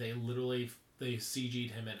Civil War, they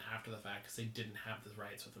CG'd him in after the fact because they didn't have the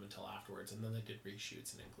rights with him until afterwards, and then they did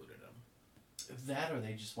reshoots and included him. That or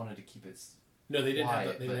they just wanted to keep it. No, they didn't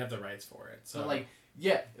have the rights for it. So, but like,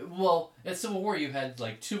 yeah, well, at Civil War you had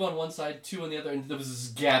like 2 on one side, 2 on the other, and there was this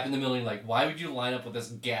gap in the middle. And like, why would you line up with this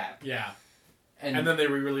gap? Yeah, and then they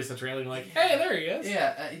re-released the trailer and like, hey, there he is.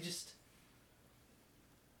 Yeah,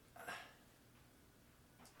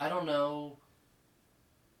 I don't know.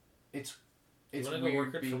 It's weird.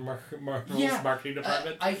 Work for Marvel's marketing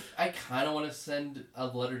department. I kind of want to send a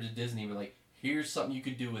letter to Disney. But like, here's something you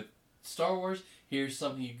could do with Star Wars. Here's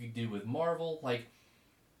something you could do with Marvel. Like,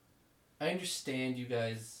 I understand you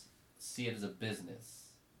guys see it as a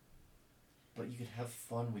business, but you could have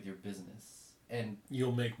fun with your business, and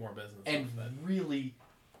you'll make more business, and really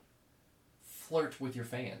flirt with your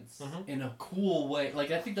fans in a cool way.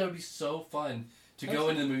 Like, I think that would be so fun to go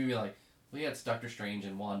into the movie and be like, well, yeah, it's Doctor Strange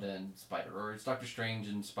and Wanda and Spider, or it's Doctor Strange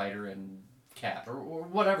and Spider and Cap, or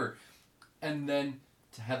whatever. And then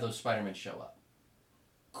to have those Spider-Men show up.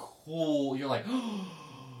 Cool. You're like, oh,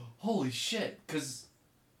 holy shit, because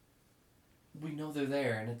we know they're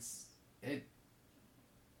there, and it's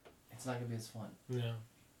not going to be as fun. Yeah.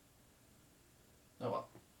 Oh, well.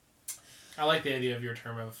 I like the idea of your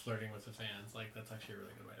term of flirting with the fans. Like, that's actually a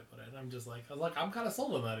really good way to put it. I'm just like, I'm kind of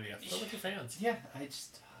sold on that idea. Flirt with your fans. Yeah,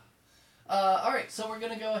 alright, so we're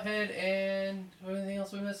going to go ahead and... Anything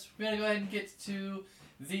else we missed? We're going to go ahead and get to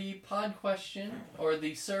the pod question, or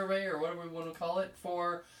the survey, or whatever we want to call it,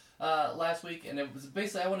 for last week. And it was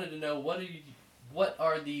basically, I wanted to know, what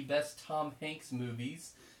are the best Tom Hanks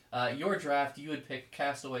movies? Your draft, you had picked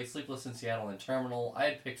Castaway, Sleepless in Seattle, and Terminal. I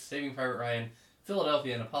had picked Saving Private Ryan,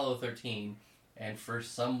 Philadelphia, and Apollo 13. And for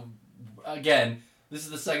some... Again... This is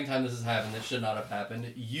the second time this has happened. This should not have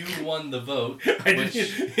happened. You won the vote. I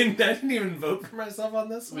didn't even vote for myself on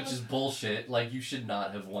this one. Which is bullshit. Like, you should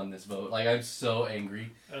not have won this vote. Like, I'm so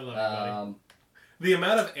angry. I love you, buddy. The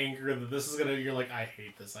amount of anger that this is going to... You're like, I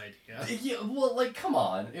hate this idea. Yeah, well, like, come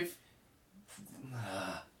on.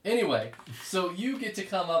 Anyway, so you get to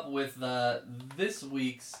come up with this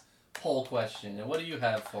week's poll question. And what do you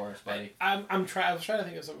have for us, buddy? I was trying to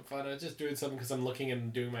think of something fun. I was just doing something because I'm looking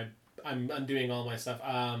and doing I'm undoing all my stuff.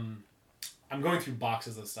 I'm going through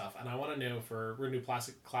boxes of stuff, and I want to know we're gonna do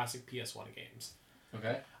classic PS1 games.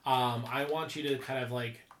 Okay. I want you to kind of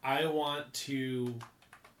like, I don't know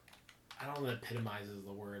if epitomizes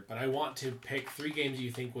the word, but I want to pick 3 games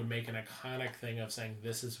you think would make an iconic thing of saying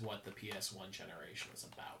this is what the PS1 generation is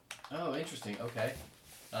about. Oh, interesting. Okay.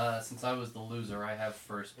 Since I was the loser, I have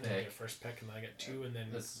first pick. I get first pick, and then I get 2, and then...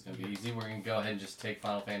 This is going to be easy. We're going to go ahead and just take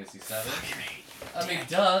Final Fantasy VII. I mean,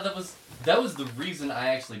 duh, that was the reason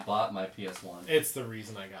I actually bought my PS1. It's the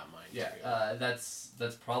reason I got mine, yeah, too. That's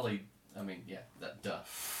probably... I mean, yeah, duh.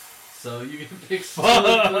 So you can pick 2 or 3.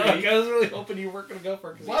 I was really hoping you weren't going to go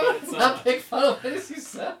for it. Why would I not pick Final Fantasy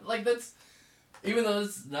VII? Like, that's... Even though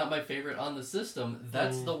it's not my favorite on the system,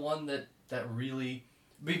 that's the one that really...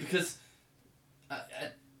 Because...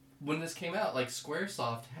 when this came out, like,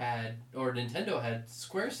 Squaresoft had... Or Nintendo had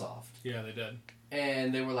Squaresoft. Yeah, they did.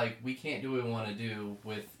 And they were like, we can't do what we want to do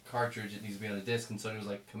with cartridge. It needs to be on a disc. And Sony was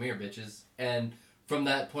like, come here, bitches. And from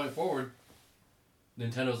that point forward,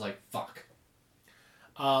 Nintendo's like, fuck.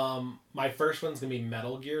 My first one's going to be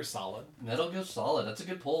Metal Gear Solid. Metal Gear Solid. That's a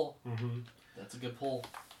good pull. Mm-hmm. That's a good pull.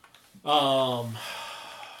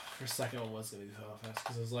 Your second one was going to be Final Fantasy,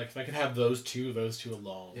 because I was like, if I could have those two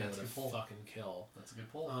alone, yeah, that's a good pull. Fucking kill. That's a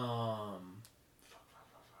good pull.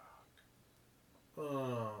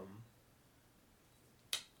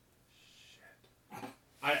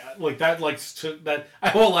 I like that. Like that.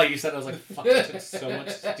 I won't lie. You said I was like, "Fuck!" It took so much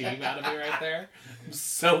steam out of me right there. I'm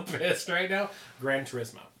so pissed right now. Gran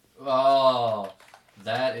Turismo. Oh,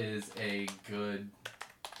 that is a good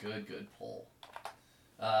pull.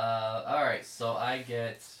 All right, so I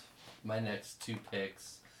get my next 2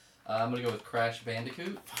 picks. I'm gonna go with Crash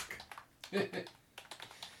Bandicoot. Fuck.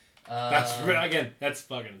 That's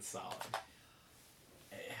fucking solid.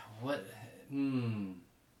 What? And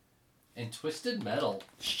Twisted Metal.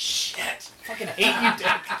 Shit! Fucking hate you, Dick.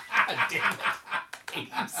 God damn it. I hate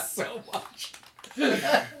you so much.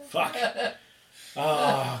 Fuck.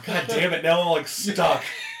 Oh, god damn it. Now I'm like stuck.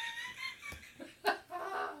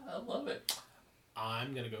 I love it.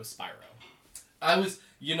 I'm gonna go Spyro. I was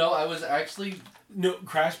actually... No,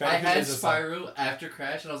 Crash Bandicoot. I had Spyro after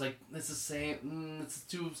Crash, and I was like, "It's the same. It's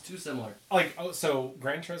too similar." Like, so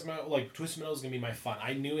Gran Turismo, like Twisted Metal is gonna be my fun.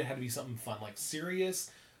 I knew it had to be something fun, like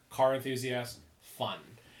serious, car enthusiast, fun.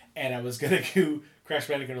 And I was gonna do Crash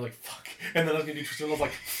Bandicoot, and like fuck, and then I was gonna do Twisted Metal,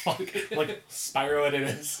 like fuck, like Spyro it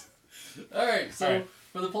is. All right, so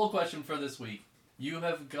for the poll question for this week, you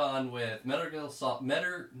have gone with Metal Gear Solid,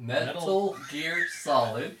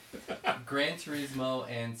 Gran Turismo,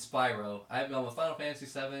 and Spyro. I've gone with Final Fantasy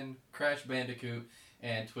VII, Crash Bandicoot,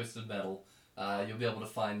 and Twisted Metal. You'll be able to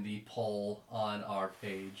find the poll on our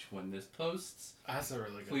page when this posts. That's a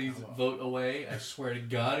really good Please combo. vote away. I swear to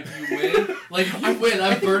God, if you win,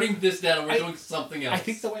 I'm burning this down and we're doing something else. I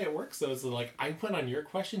think the way it works, though, is like, I win on your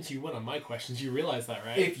questions, you win on my questions. You realize that,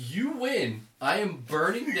 right? If you win, I am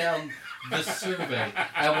burning down the survey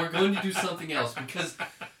and we're going to do something else because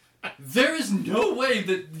there is no way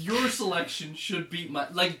that your selection should beat my...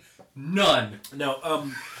 None. No,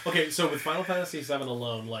 okay, so with Final Fantasy VII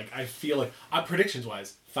alone, like, I feel like,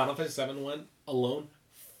 predictions-wise, Final Fantasy VII one alone,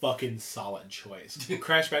 fucking solid choice.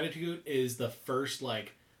 Crash Bandicoot is the first,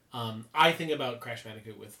 like, I think about Crash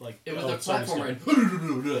Bandicoot with, like... It was the platformer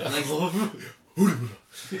and...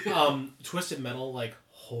 Twisted Metal, like,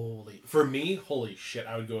 holy shit,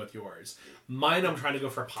 I would go with yours. Mine, I'm trying to go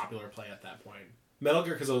for a popular play at that point. Metal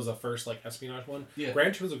Gear because it was the first like espionage one. Yeah.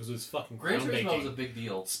 Gran Turismo because it was fucking Gran Turismo was a big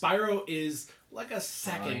deal. Spyro is like a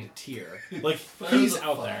second tier. Like he's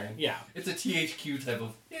out fine. There. Yeah. It's a THQ type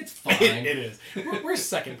of. It's fine. It is. We're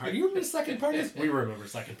second party. You remember second parties? We remember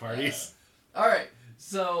second parties. All right.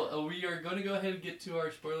 So we are going to go ahead and get to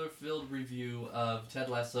our spoiler-filled review of Ted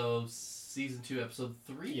Lasso Season 2, Episode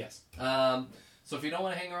 3. Yes. So if you don't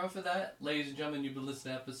want to hang around for that, ladies and gentlemen, you've been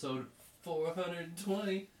listening to episode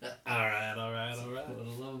 420. All right. What I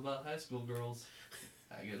love about high school girls.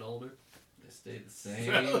 I get older, they stay the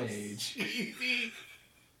same age.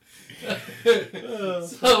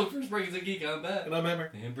 So, for Spring is a Geek, I'm Matt. And I'm Hammer.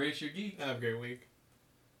 Embrace your geek. Have a great week.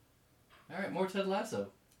 Alright, more Ted Lasso.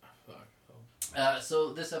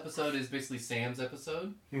 So this episode is basically Sam's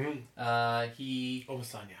episode. Mm-hmm.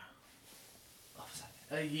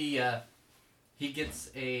 He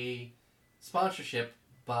gets a sponsorship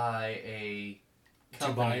by a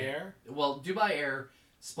company. Dubai Air? Well, Dubai Air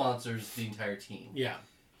sponsors the entire team. Yeah.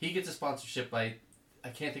 He gets a sponsorship by, I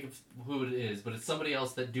can't think of who it is, but it's somebody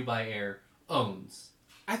else that Dubai Air owns.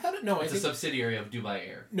 I thought it. No, it's a subsidiary of Dubai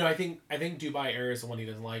Air. No, I think Dubai Air is the one he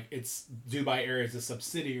doesn't like. It's Dubai Air is a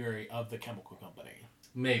subsidiary of the chemical company.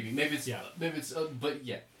 Maybe it's but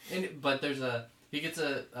yeah. But there's he gets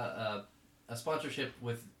a a sponsorship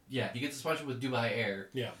with Dubai Air.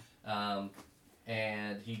 Yeah.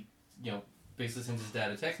 And he, basically sends his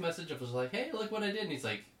dad a text message of was like, hey, look what I did. And he's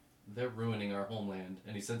like, they're ruining our homeland.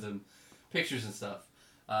 And he sends him pictures and stuff.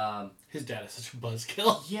 His dad is such a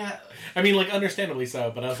buzzkill. Yeah. I mean, like, understandably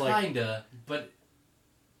so, but I was like... Kinda, but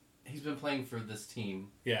he's been playing for this team.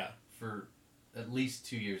 Yeah. For at least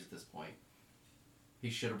 2 years at this point. He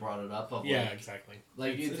should have brought it up. Exactly.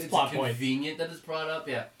 Like, it's plot convenient that it's brought up,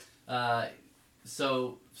 yeah.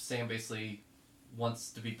 So, Sam basically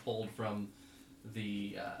wants to be pulled from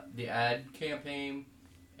the ad campaign,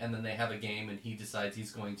 and then they have a game, and he decides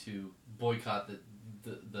he's going to boycott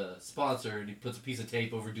the sponsor, and he puts a piece of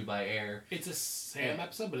tape over Dubai Air. It's a Sam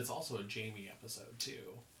episode, but it's also a Jamie episode,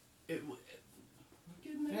 too. We're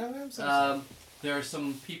getting there. There are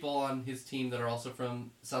some people on his team that are also from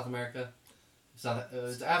South America. It's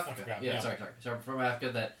Africa. Sorry, from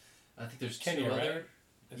Africa. That I think there's Kenya, two other.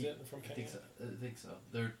 Right? Is it from Kenya? I think so.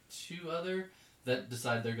 There are two other that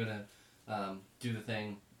decide they're gonna do the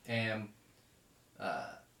thing, and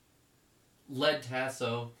Led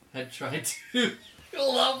Tasso had tried to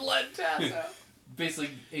love Led Tasso. Basically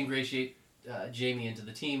ingratiate Jamie into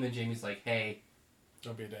the team, and Jamie's like, "Hey,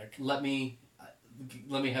 don't be a dick. Let me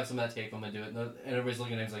have some of that tape. I'm gonna do it." And everybody's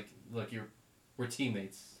looking at him like, "Look, we're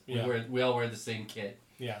teammates. Yeah. We all wear the same kit."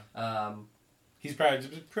 Yeah. He's probably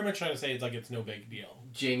pretty much trying to say it's no big deal.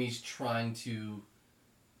 Jamie's trying to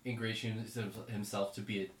ingratiate himself to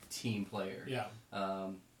be a team player. Yeah.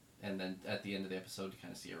 And then at the end of the episode, you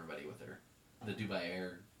kind of see everybody with the Dubai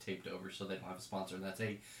Air taped over, so they don't have a sponsor, and that's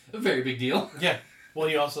a very big deal. Yeah. Well,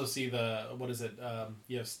 you also see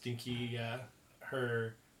Stinky,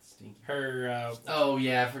 her. Oh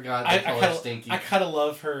yeah, I forgot. They call her Stinky. I kind of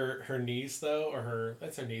love her niece though, or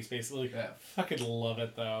that's her niece basically. Yeah. Fucking love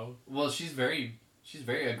it though. Well, she's very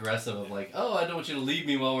aggressive of like, oh, I don't want you to leave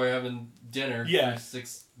me while we're having dinner. Yeah. For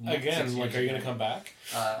 6 Again, 6 like, are you gonna come back?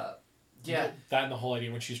 Yeah. That and the whole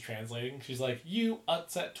idea when she's translating, she's like, "You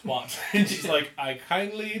upset twat," and she's like, "I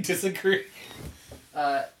kindly disagree."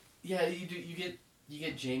 Yeah, you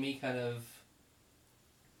get Jamie kind of.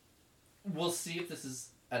 We'll see if this is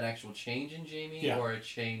an actual change in Jamie or a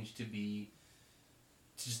change to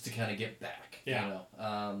kind of get back. Yeah.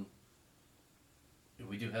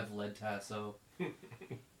 We do have Led Tasso.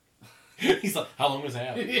 He's like, how long does it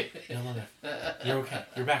have? No. You're okay.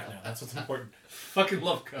 You're back now. That's what's important. Fucking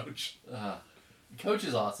love Coach. Coach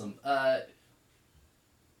is awesome. I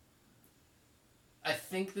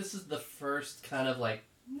think this is the first kind of like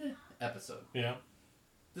episode. Yeah.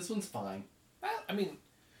 This one's fine. I mean,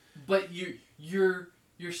 but you're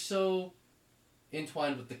so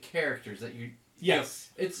entwined with the characters that you. Yes.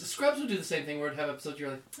 It's Scrubs would do the same thing where it'd have episodes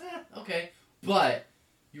you're like, okay, but.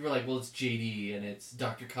 You were like, well, it's JD, and it's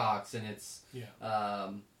Dr. Cox, and it's... Yeah.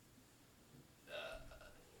 God,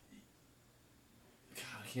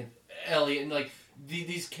 I can't... Elliot, and, like,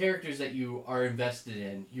 these characters that you are invested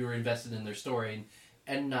in, you're invested in their story,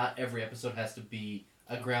 and not every episode has to be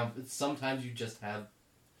a ground... Sometimes you just have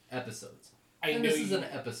episodes. This is an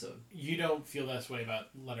episode. You don't feel this way about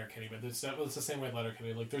Letterkenny, but it's the same way with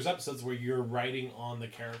Letterkenny. Like, there's episodes where you're writing on the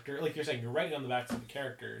character. Like you're saying, you're writing on the backs of the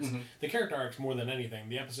characters. Mm-hmm. The character arcs more than anything.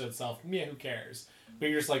 The episode itself, who cares? But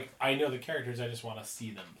you're just like, I know the characters, I just want to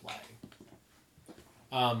see them play.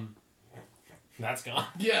 That's gone.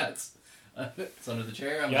 Yeah, it's under the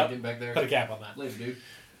chair. I'm not getting back there. Put a cap on that. Later, dude.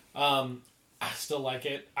 I still like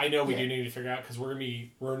it. I know we do need to figure out, because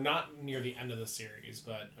we're not near the end of the series,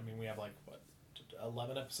 but, I mean, we have,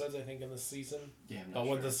 11 episodes, I think, in this season. Yeah, I'm not But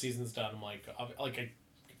sure. when this season's done, I'm like, I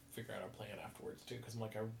figure out our plan afterwards, too, because I'm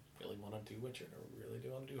like, I really want to do Witcher, and I really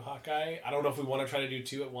do want to do Hawkeye. I don't know if we want to try to do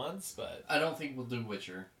 2 at once, but... I don't think we'll do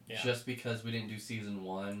Witcher, just because we didn't do season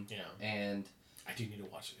 1. Yeah. And... I do need to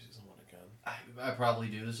watch season 1 again. I probably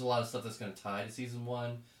do. There's a lot of stuff that's going to tie to season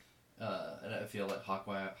 1, and I feel like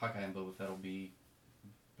Hawkeye and Boba Fett will be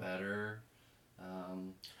better.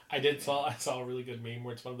 I saw a really good meme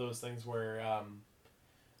where it's one of those things where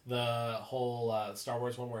the whole Star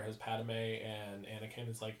Wars one where his Padme and Anakin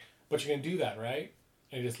is like, but you're gonna do that, right?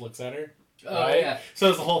 And he just looks at her. Oh, right? yeah. So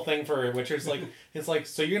it's the whole thing for Witcher. It's like,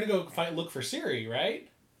 so you're gonna go look for Ciri, right?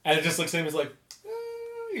 And it just looks at him as like,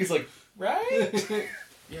 he's like, right?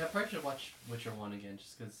 Yeah, I probably should watch Witcher 1 again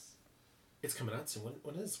just because it's coming out soon.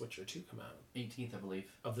 When does Witcher 2 come out? 18th, I believe.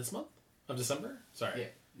 Of this month? Of December? Sorry.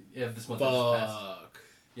 Yeah, this month. Fuck.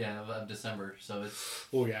 Yeah, of December. So it's.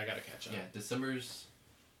 Oh yeah, I gotta catch up. Yeah, December's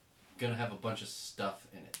gonna have a bunch of stuff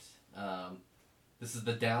in it. This is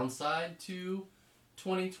the downside to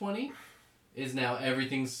 2020. Is now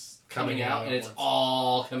everything's coming out and it's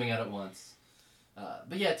all coming out at once.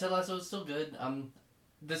 But yeah, Ted Lasso is still good.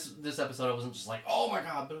 this episode I wasn't just like, oh my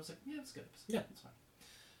god, but I was like, yeah, it's a good episode. Yeah, it's fine.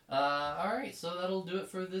 All right, so that'll do it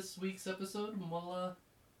for this week's episode, and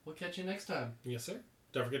we'll catch you next time. Yes, sir.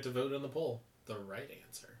 Don't forget to vote on the poll. The right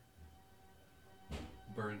answer.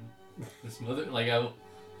 Burn this mother I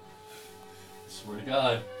swear to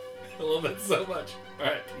God. I love it so much. All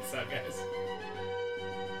right, peace out, guys.